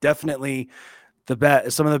 definitely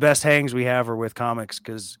some of the best hangs we have are with comics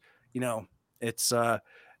because it's that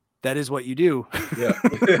is what you do. Yeah.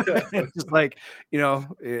 It's just like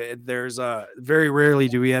there's very rarely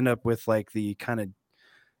do we end up with like the kind of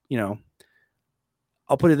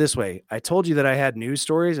I'll put it this way. I told you that I had news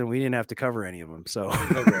stories and we didn't have to cover any of them. So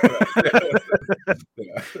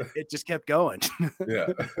it just kept going. Yeah.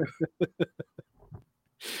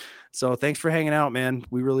 So thanks for hanging out, man.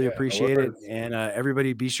 We really appreciate it. And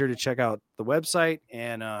everybody be sure to check out the website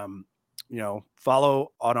and,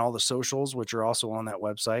 follow on all the socials, which are also on that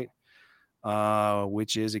website,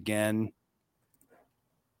 which is again,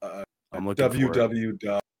 I'm looking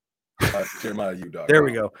www. JeremiahU.com. There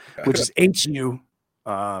we go, which is HU.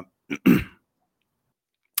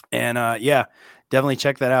 And yeah, definitely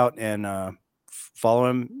check that out and follow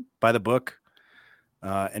him, buy the book.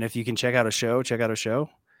 And if you can check out a show, check out a show.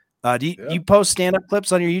 Do you post stand-up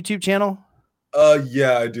clips on your YouTube channel?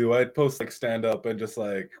 Yeah, I do. I post like stand-up and just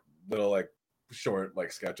like little like short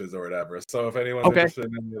like sketches or whatever. So if anyone's interested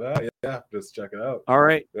in any of that, yeah, just check it out. All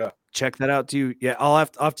right. Yeah. Check that out too. Yeah, I'll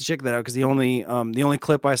have to check that out because the only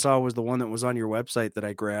clip I saw was the one that was on your website that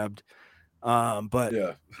I grabbed. But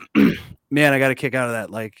yeah, man, I got a kick out of that.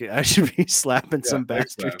 Like I should be slapping some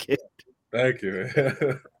thanks, bastard man. kid. Thank you.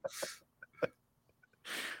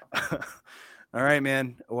 All right,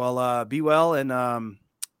 man. Well, be well, and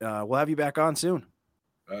we'll have you back on soon.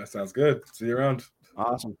 Sounds good. See you around.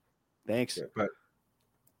 Awesome. Thanks. Okay, bye.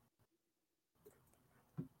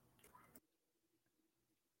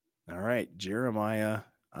 All right, Jeremiah.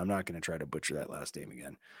 I'm not going to try to butcher that last name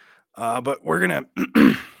again. But we're going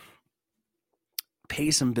to pay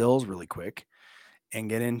some bills really quick and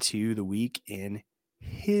get into the week in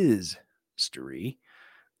his history.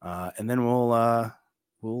 And then we'll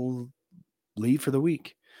leave for the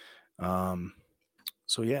week.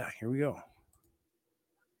 So yeah, here we go.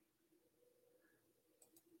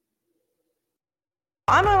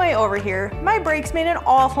 On my way over here, my brakes made an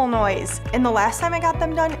awful noise, and the last time I got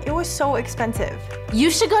them done, it was so expensive.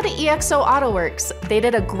 You should go to EXO Auto Works. They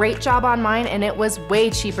did a great job on mine, and it was way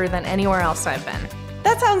cheaper than anywhere else I've been.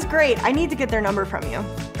 That sounds great. I need to get their number from you.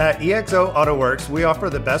 At EXO Auto Works, we offer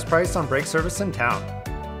the best price on brake service in town.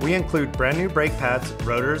 We include brand new brake pads,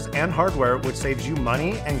 rotors, and hardware, which saves you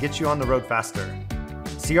money and gets you on the road faster.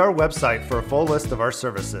 See our website for a full list of our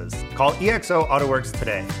services. Call EXO Auto Works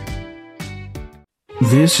today.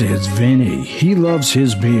 This is Vinny. He loves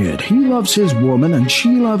his beard. He loves his woman, and she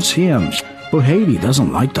loves him. But Haiti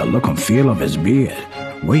doesn't like the look and feel of his beard.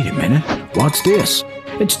 Wait a minute. What's this?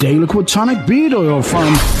 It's Day Liquid Tonic Beard Oil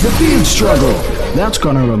from The Beard Struggle. That's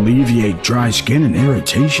gonna alleviate dry skin and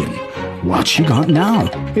irritation. What she got now?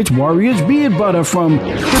 It's Warrior's Beard Butter from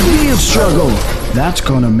The Beard Struggle. That's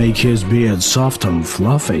gonna make his beard soft and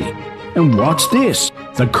fluffy. And what's this?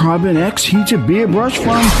 The Carbon X Heated Beard Brush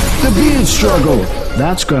from The Beard Struggle.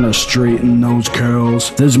 That's gonna straighten those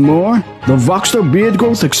curls. There's more. The Voxter Beard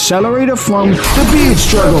Growth Accelerator from The Beard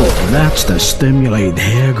Struggle. That's to stimulate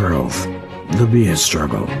hair growth. The Beard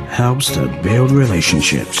Struggle helps to build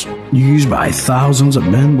relationships. Used by thousands of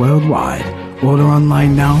men worldwide. Order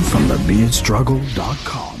online now from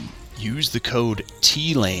thebeardstruggle.com. Use the code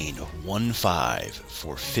TLANE15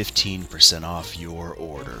 for 15% off your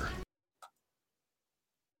order.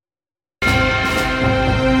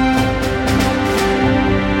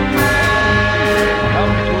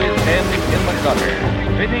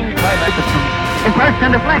 Spinning climax. In first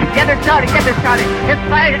and the flank. Get her started. It's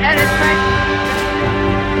fired and it's fired.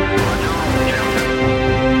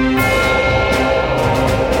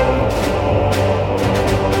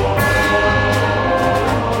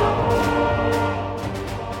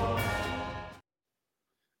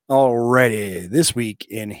 Alrighty, this week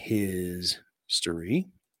in his history,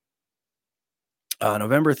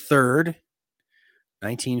 November 3rd,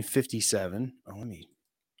 1957. I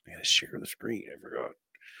gotta share the screen. I forgot.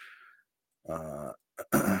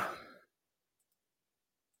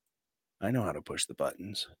 I know how to push the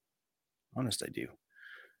buttons. Honest, I do.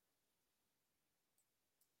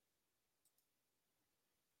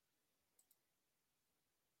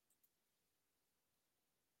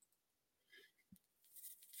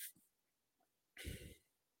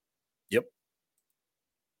 Yep.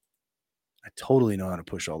 I totally know how to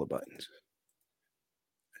push all the buttons.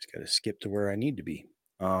 I just got to skip to where I need to be.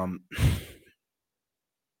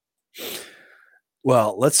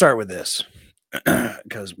 Well, let's start with this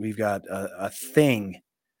because we've got a thing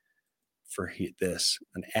for this,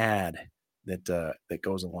 an ad that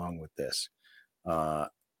goes along with this.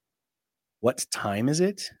 What time is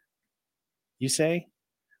it? You say?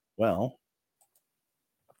 Well,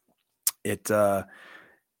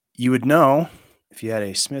 you would know if you had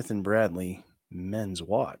a Smith & Bradley men's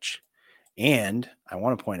watch. And I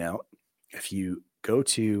want to point out, if you go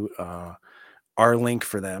to our link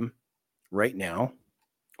for them right now,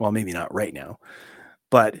 well, maybe not right now,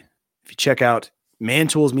 but if you check out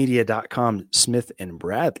mantoolsmedia.com Smith &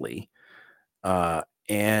 Bradley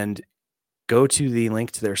and go to the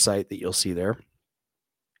link to their site that you'll see there,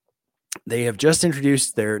 they have just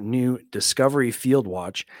introduced their new Discovery Field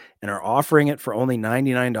Watch and are offering it for only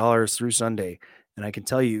 $99 through Sunday. And I can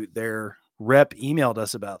tell you their rep emailed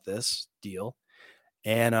us about this deal,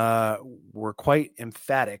 and we're quite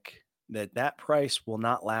emphatic that price will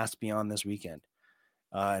not last beyond this weekend.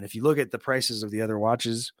 And if you look at the prices of the other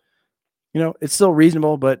watches, it's still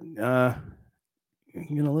reasonable, but you're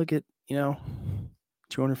going to look at, $250,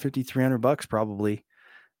 $300 probably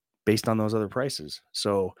based on those other prices.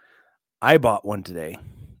 So I bought one today.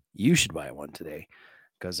 You should buy one today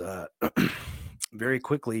because very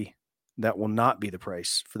quickly that will not be the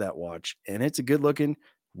price for that watch. And it's a good looking,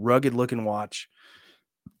 rugged looking watch.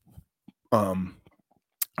 I'm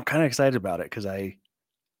kind of excited about it because I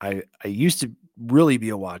used to really be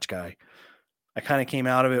a watch guy. I kind of came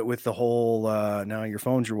out of it with the whole now your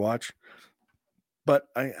phone's your watch, but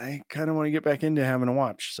I kind of want to get back into having a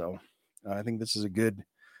watch. So I think this is a good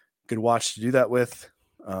watch to do that with.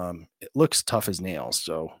 It looks tough as nails,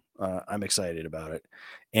 so I'm excited about it.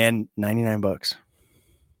 And $99.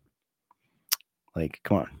 Like,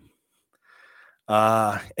 come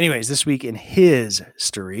on. Anyways, this week in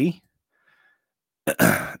history,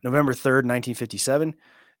 November 3rd, 1957,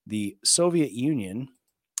 the Soviet Union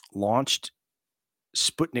launched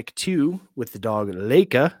Sputnik 2 with the dog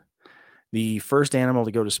Leica, the first animal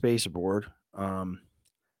to go to space aboard. I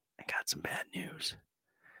got some bad news.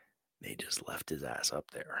 They just left his ass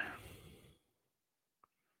up there.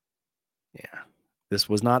 Yeah. This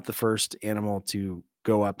was not the first animal to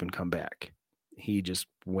go up and come back. He just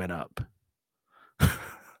went up.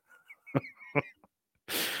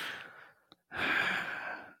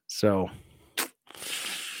 So,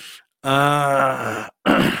 I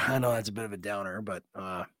know that's a bit of a downer, but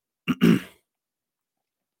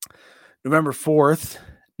November 4th,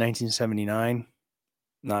 1979,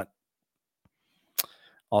 not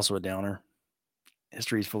also a downer.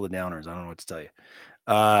 History is full of downers. I don't know what to tell you.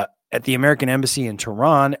 At the American Embassy in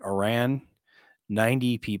Tehran, Iran,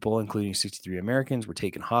 90 people, including 63 Americans, were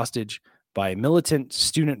taken hostage by militant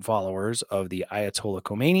student followers of the Ayatollah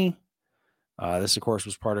Khomeini. This, of course,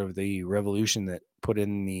 was part of the revolution that put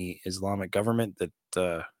in the Islamic government that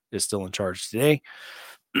is still in charge today.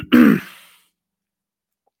 The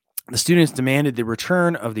students demanded the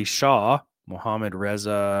return of the Shah, Mohammad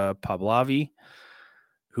Reza Pahlavi,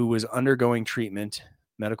 who was undergoing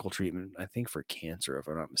medical treatment, I think for cancer, if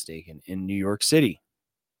I'm not mistaken, in New York City.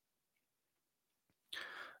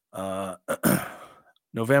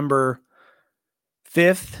 November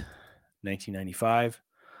 5th, 1995,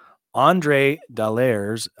 Andre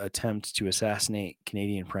Dalaire's attempt to assassinate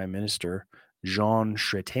Canadian Prime Minister Jean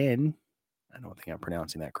Chrétien, I don't think I'm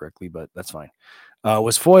pronouncing that correctly, but that's fine,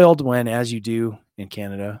 was foiled when, as you do in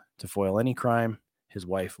Canada, to foil any crime, his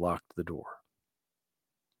wife locked the door.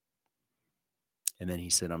 And then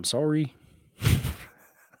he said, "I'm sorry."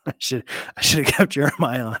 I should have kept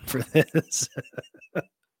Jeremiah on for this.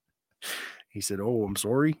 He said, "Oh, I'm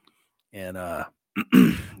sorry." And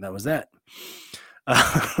that was that.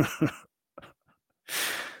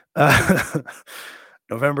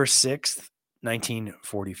 November 6th,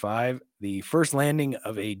 1945, the first landing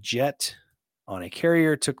of a jet on a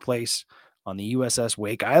carrier took place on the USS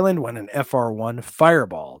Wake Island when an FR-1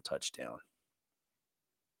 Fireball touched down.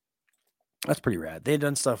 That's pretty rad. They had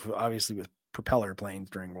done stuff, obviously, with propeller planes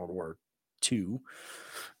during World War II.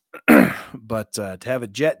 But to have a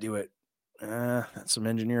jet do it, that's some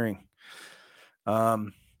engineering.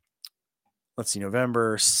 Let's see,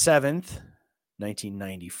 November 7th,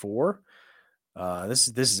 1994. This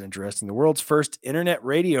is interesting. The world's first internet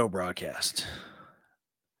radio broadcast.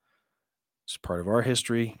 It's part of our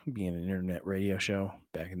history, being an internet radio show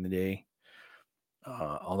back in the day.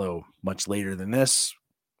 Although much later than this.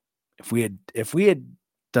 If we had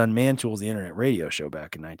done Man Tools, the internet radio show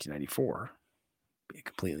back in 1994, it'd be a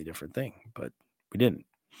completely different thing, but we didn't.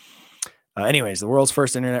 Anyways, the world's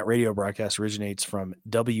first internet radio broadcast originates from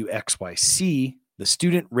WXYC, the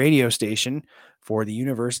student radio station for the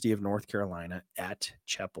University of North Carolina at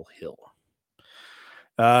Chapel Hill.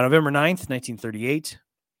 November 9th, 1938,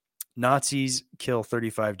 Nazis kill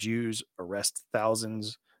 35 Jews, arrest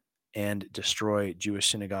thousands, and destroy Jewish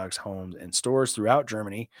synagogues, homes, and stores throughout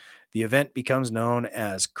Germany. The event becomes known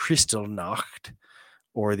as Kristallnacht,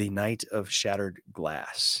 or the Night of Shattered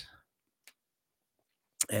Glass.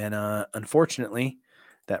 And unfortunately,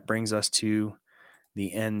 that brings us to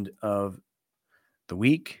the end of the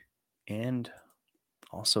week and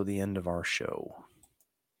also the end of our show.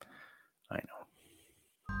 I know.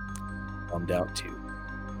 Bummed out too.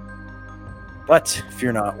 But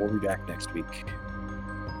fear not, we'll be back next week.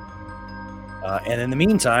 And in the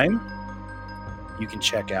meantime, you can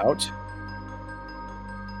check out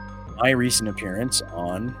my recent appearance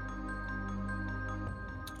on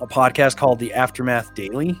a podcast called The Aftermath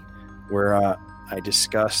Daily, where I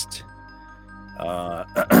discussed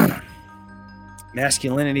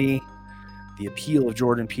masculinity, the appeal of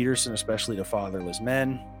Jordan Peterson, especially to fatherless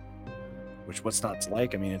men, which what's not to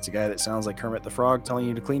like? I mean, it's a guy that sounds like Kermit the Frog telling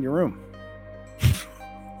you to clean your room.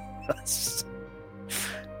 If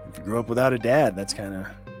you grew up without a dad, that's got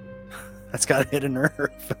to hit a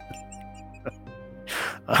nerve.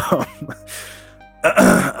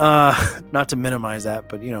 Not to minimize that,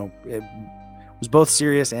 but it was both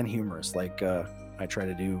serious and humorous, like I try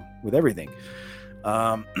to do with everything.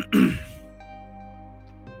 And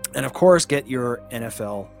of course, get in our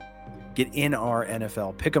NFL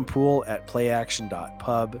pick'em pool at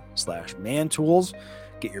playaction.pub/mantools.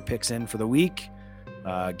 Get your picks in for the week.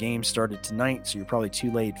 Games started tonight, so you're probably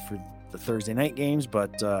too late for the Thursday night games,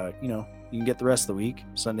 but you can get the rest of the week,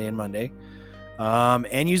 Sunday and Monday.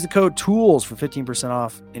 And use the code TOOLS for 15%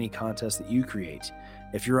 off any contest that you create.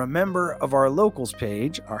 If you're a member of our locals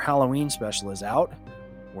page, our Halloween special is out,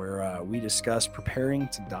 where we discuss preparing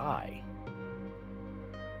to die.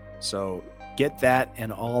 So get that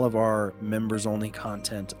and all of our members-only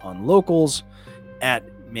content on locals at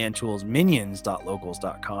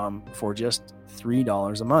mantoolsminions.locals.com for just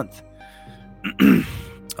 $3 a month.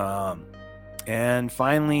 And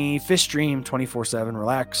finally, Fish Stream 24/7.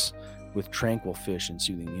 Relax with tranquil fish and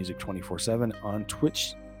soothing music 24/7 on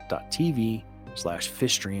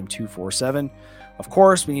twitch.tv/fishstream247. Of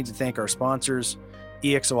course, we need to thank our sponsors,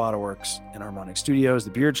 EXO AutoWorks and Harmonic Studios,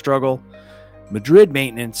 The Beard Struggle, Madrid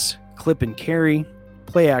Maintenance, Clip and Carry,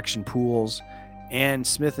 Play Action Pools, and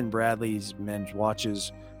Smith & Bradley's men's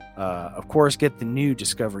watches. Of course, get the new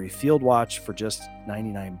Discovery Field Watch for just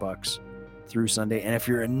 $99 through Sunday. And if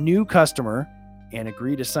you're a new customer and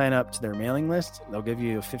agree to sign up to their mailing list, they'll give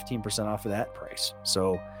you 15% off of that price.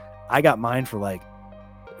 So I got mine for it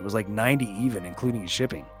was like 90 even, including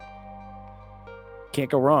shipping. Can't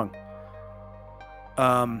go wrong.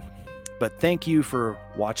 But thank you for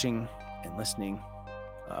watching and listening.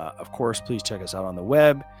 Of course, please check us out on the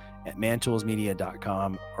web at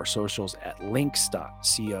mantoolsmedia.com, our socials at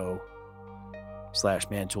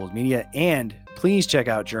links.co/mantoolsmedia, and please check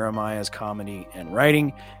out Jeremiah's comedy and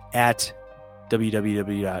writing at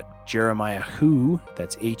www.jeremiahwho,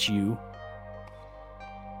 that's HU.com,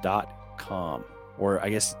 or I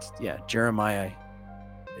guess it's, Jeremiah,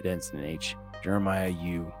 it ends in an H,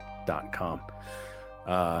 jeremiahu.com.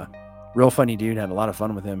 Real funny dude, had a lot of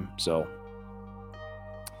fun with him, so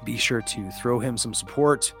be sure to throw him some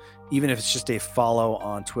support, even if it's just a follow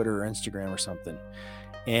on Twitter or Instagram or something.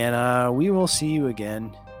 And we will see you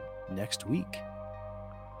again next week.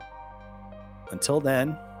 Until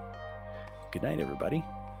then, good night, everybody.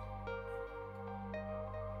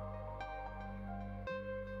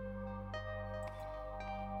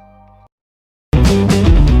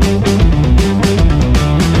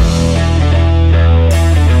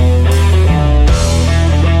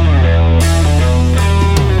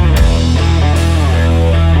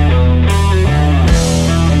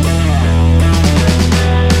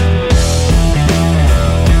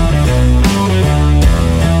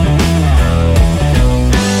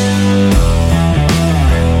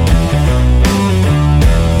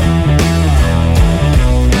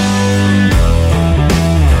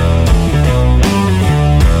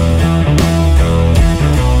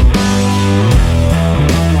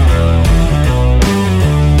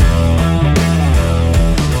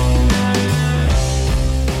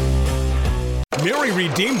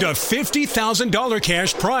 Redeemed a $50,000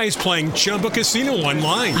 cash prize playing Chumba Casino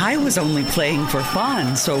online. I was only playing for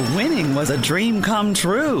fun, so winning was a dream come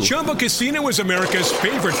true. Chumba Casino is America's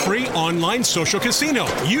favorite free online social casino.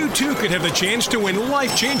 You too could have the chance to win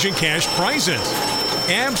life-changing cash prizes.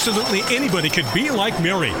 Absolutely anybody could be like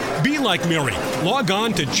Mary. Be like Mary. Log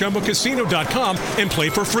on to ChumbaCasino.com and play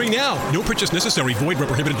for free now. No purchase necessary. Void where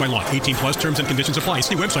prohibited by law. 18 plus terms and conditions apply.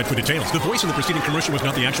 See website for details. The voice in the preceding commercial was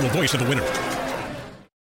not the actual voice of the winner.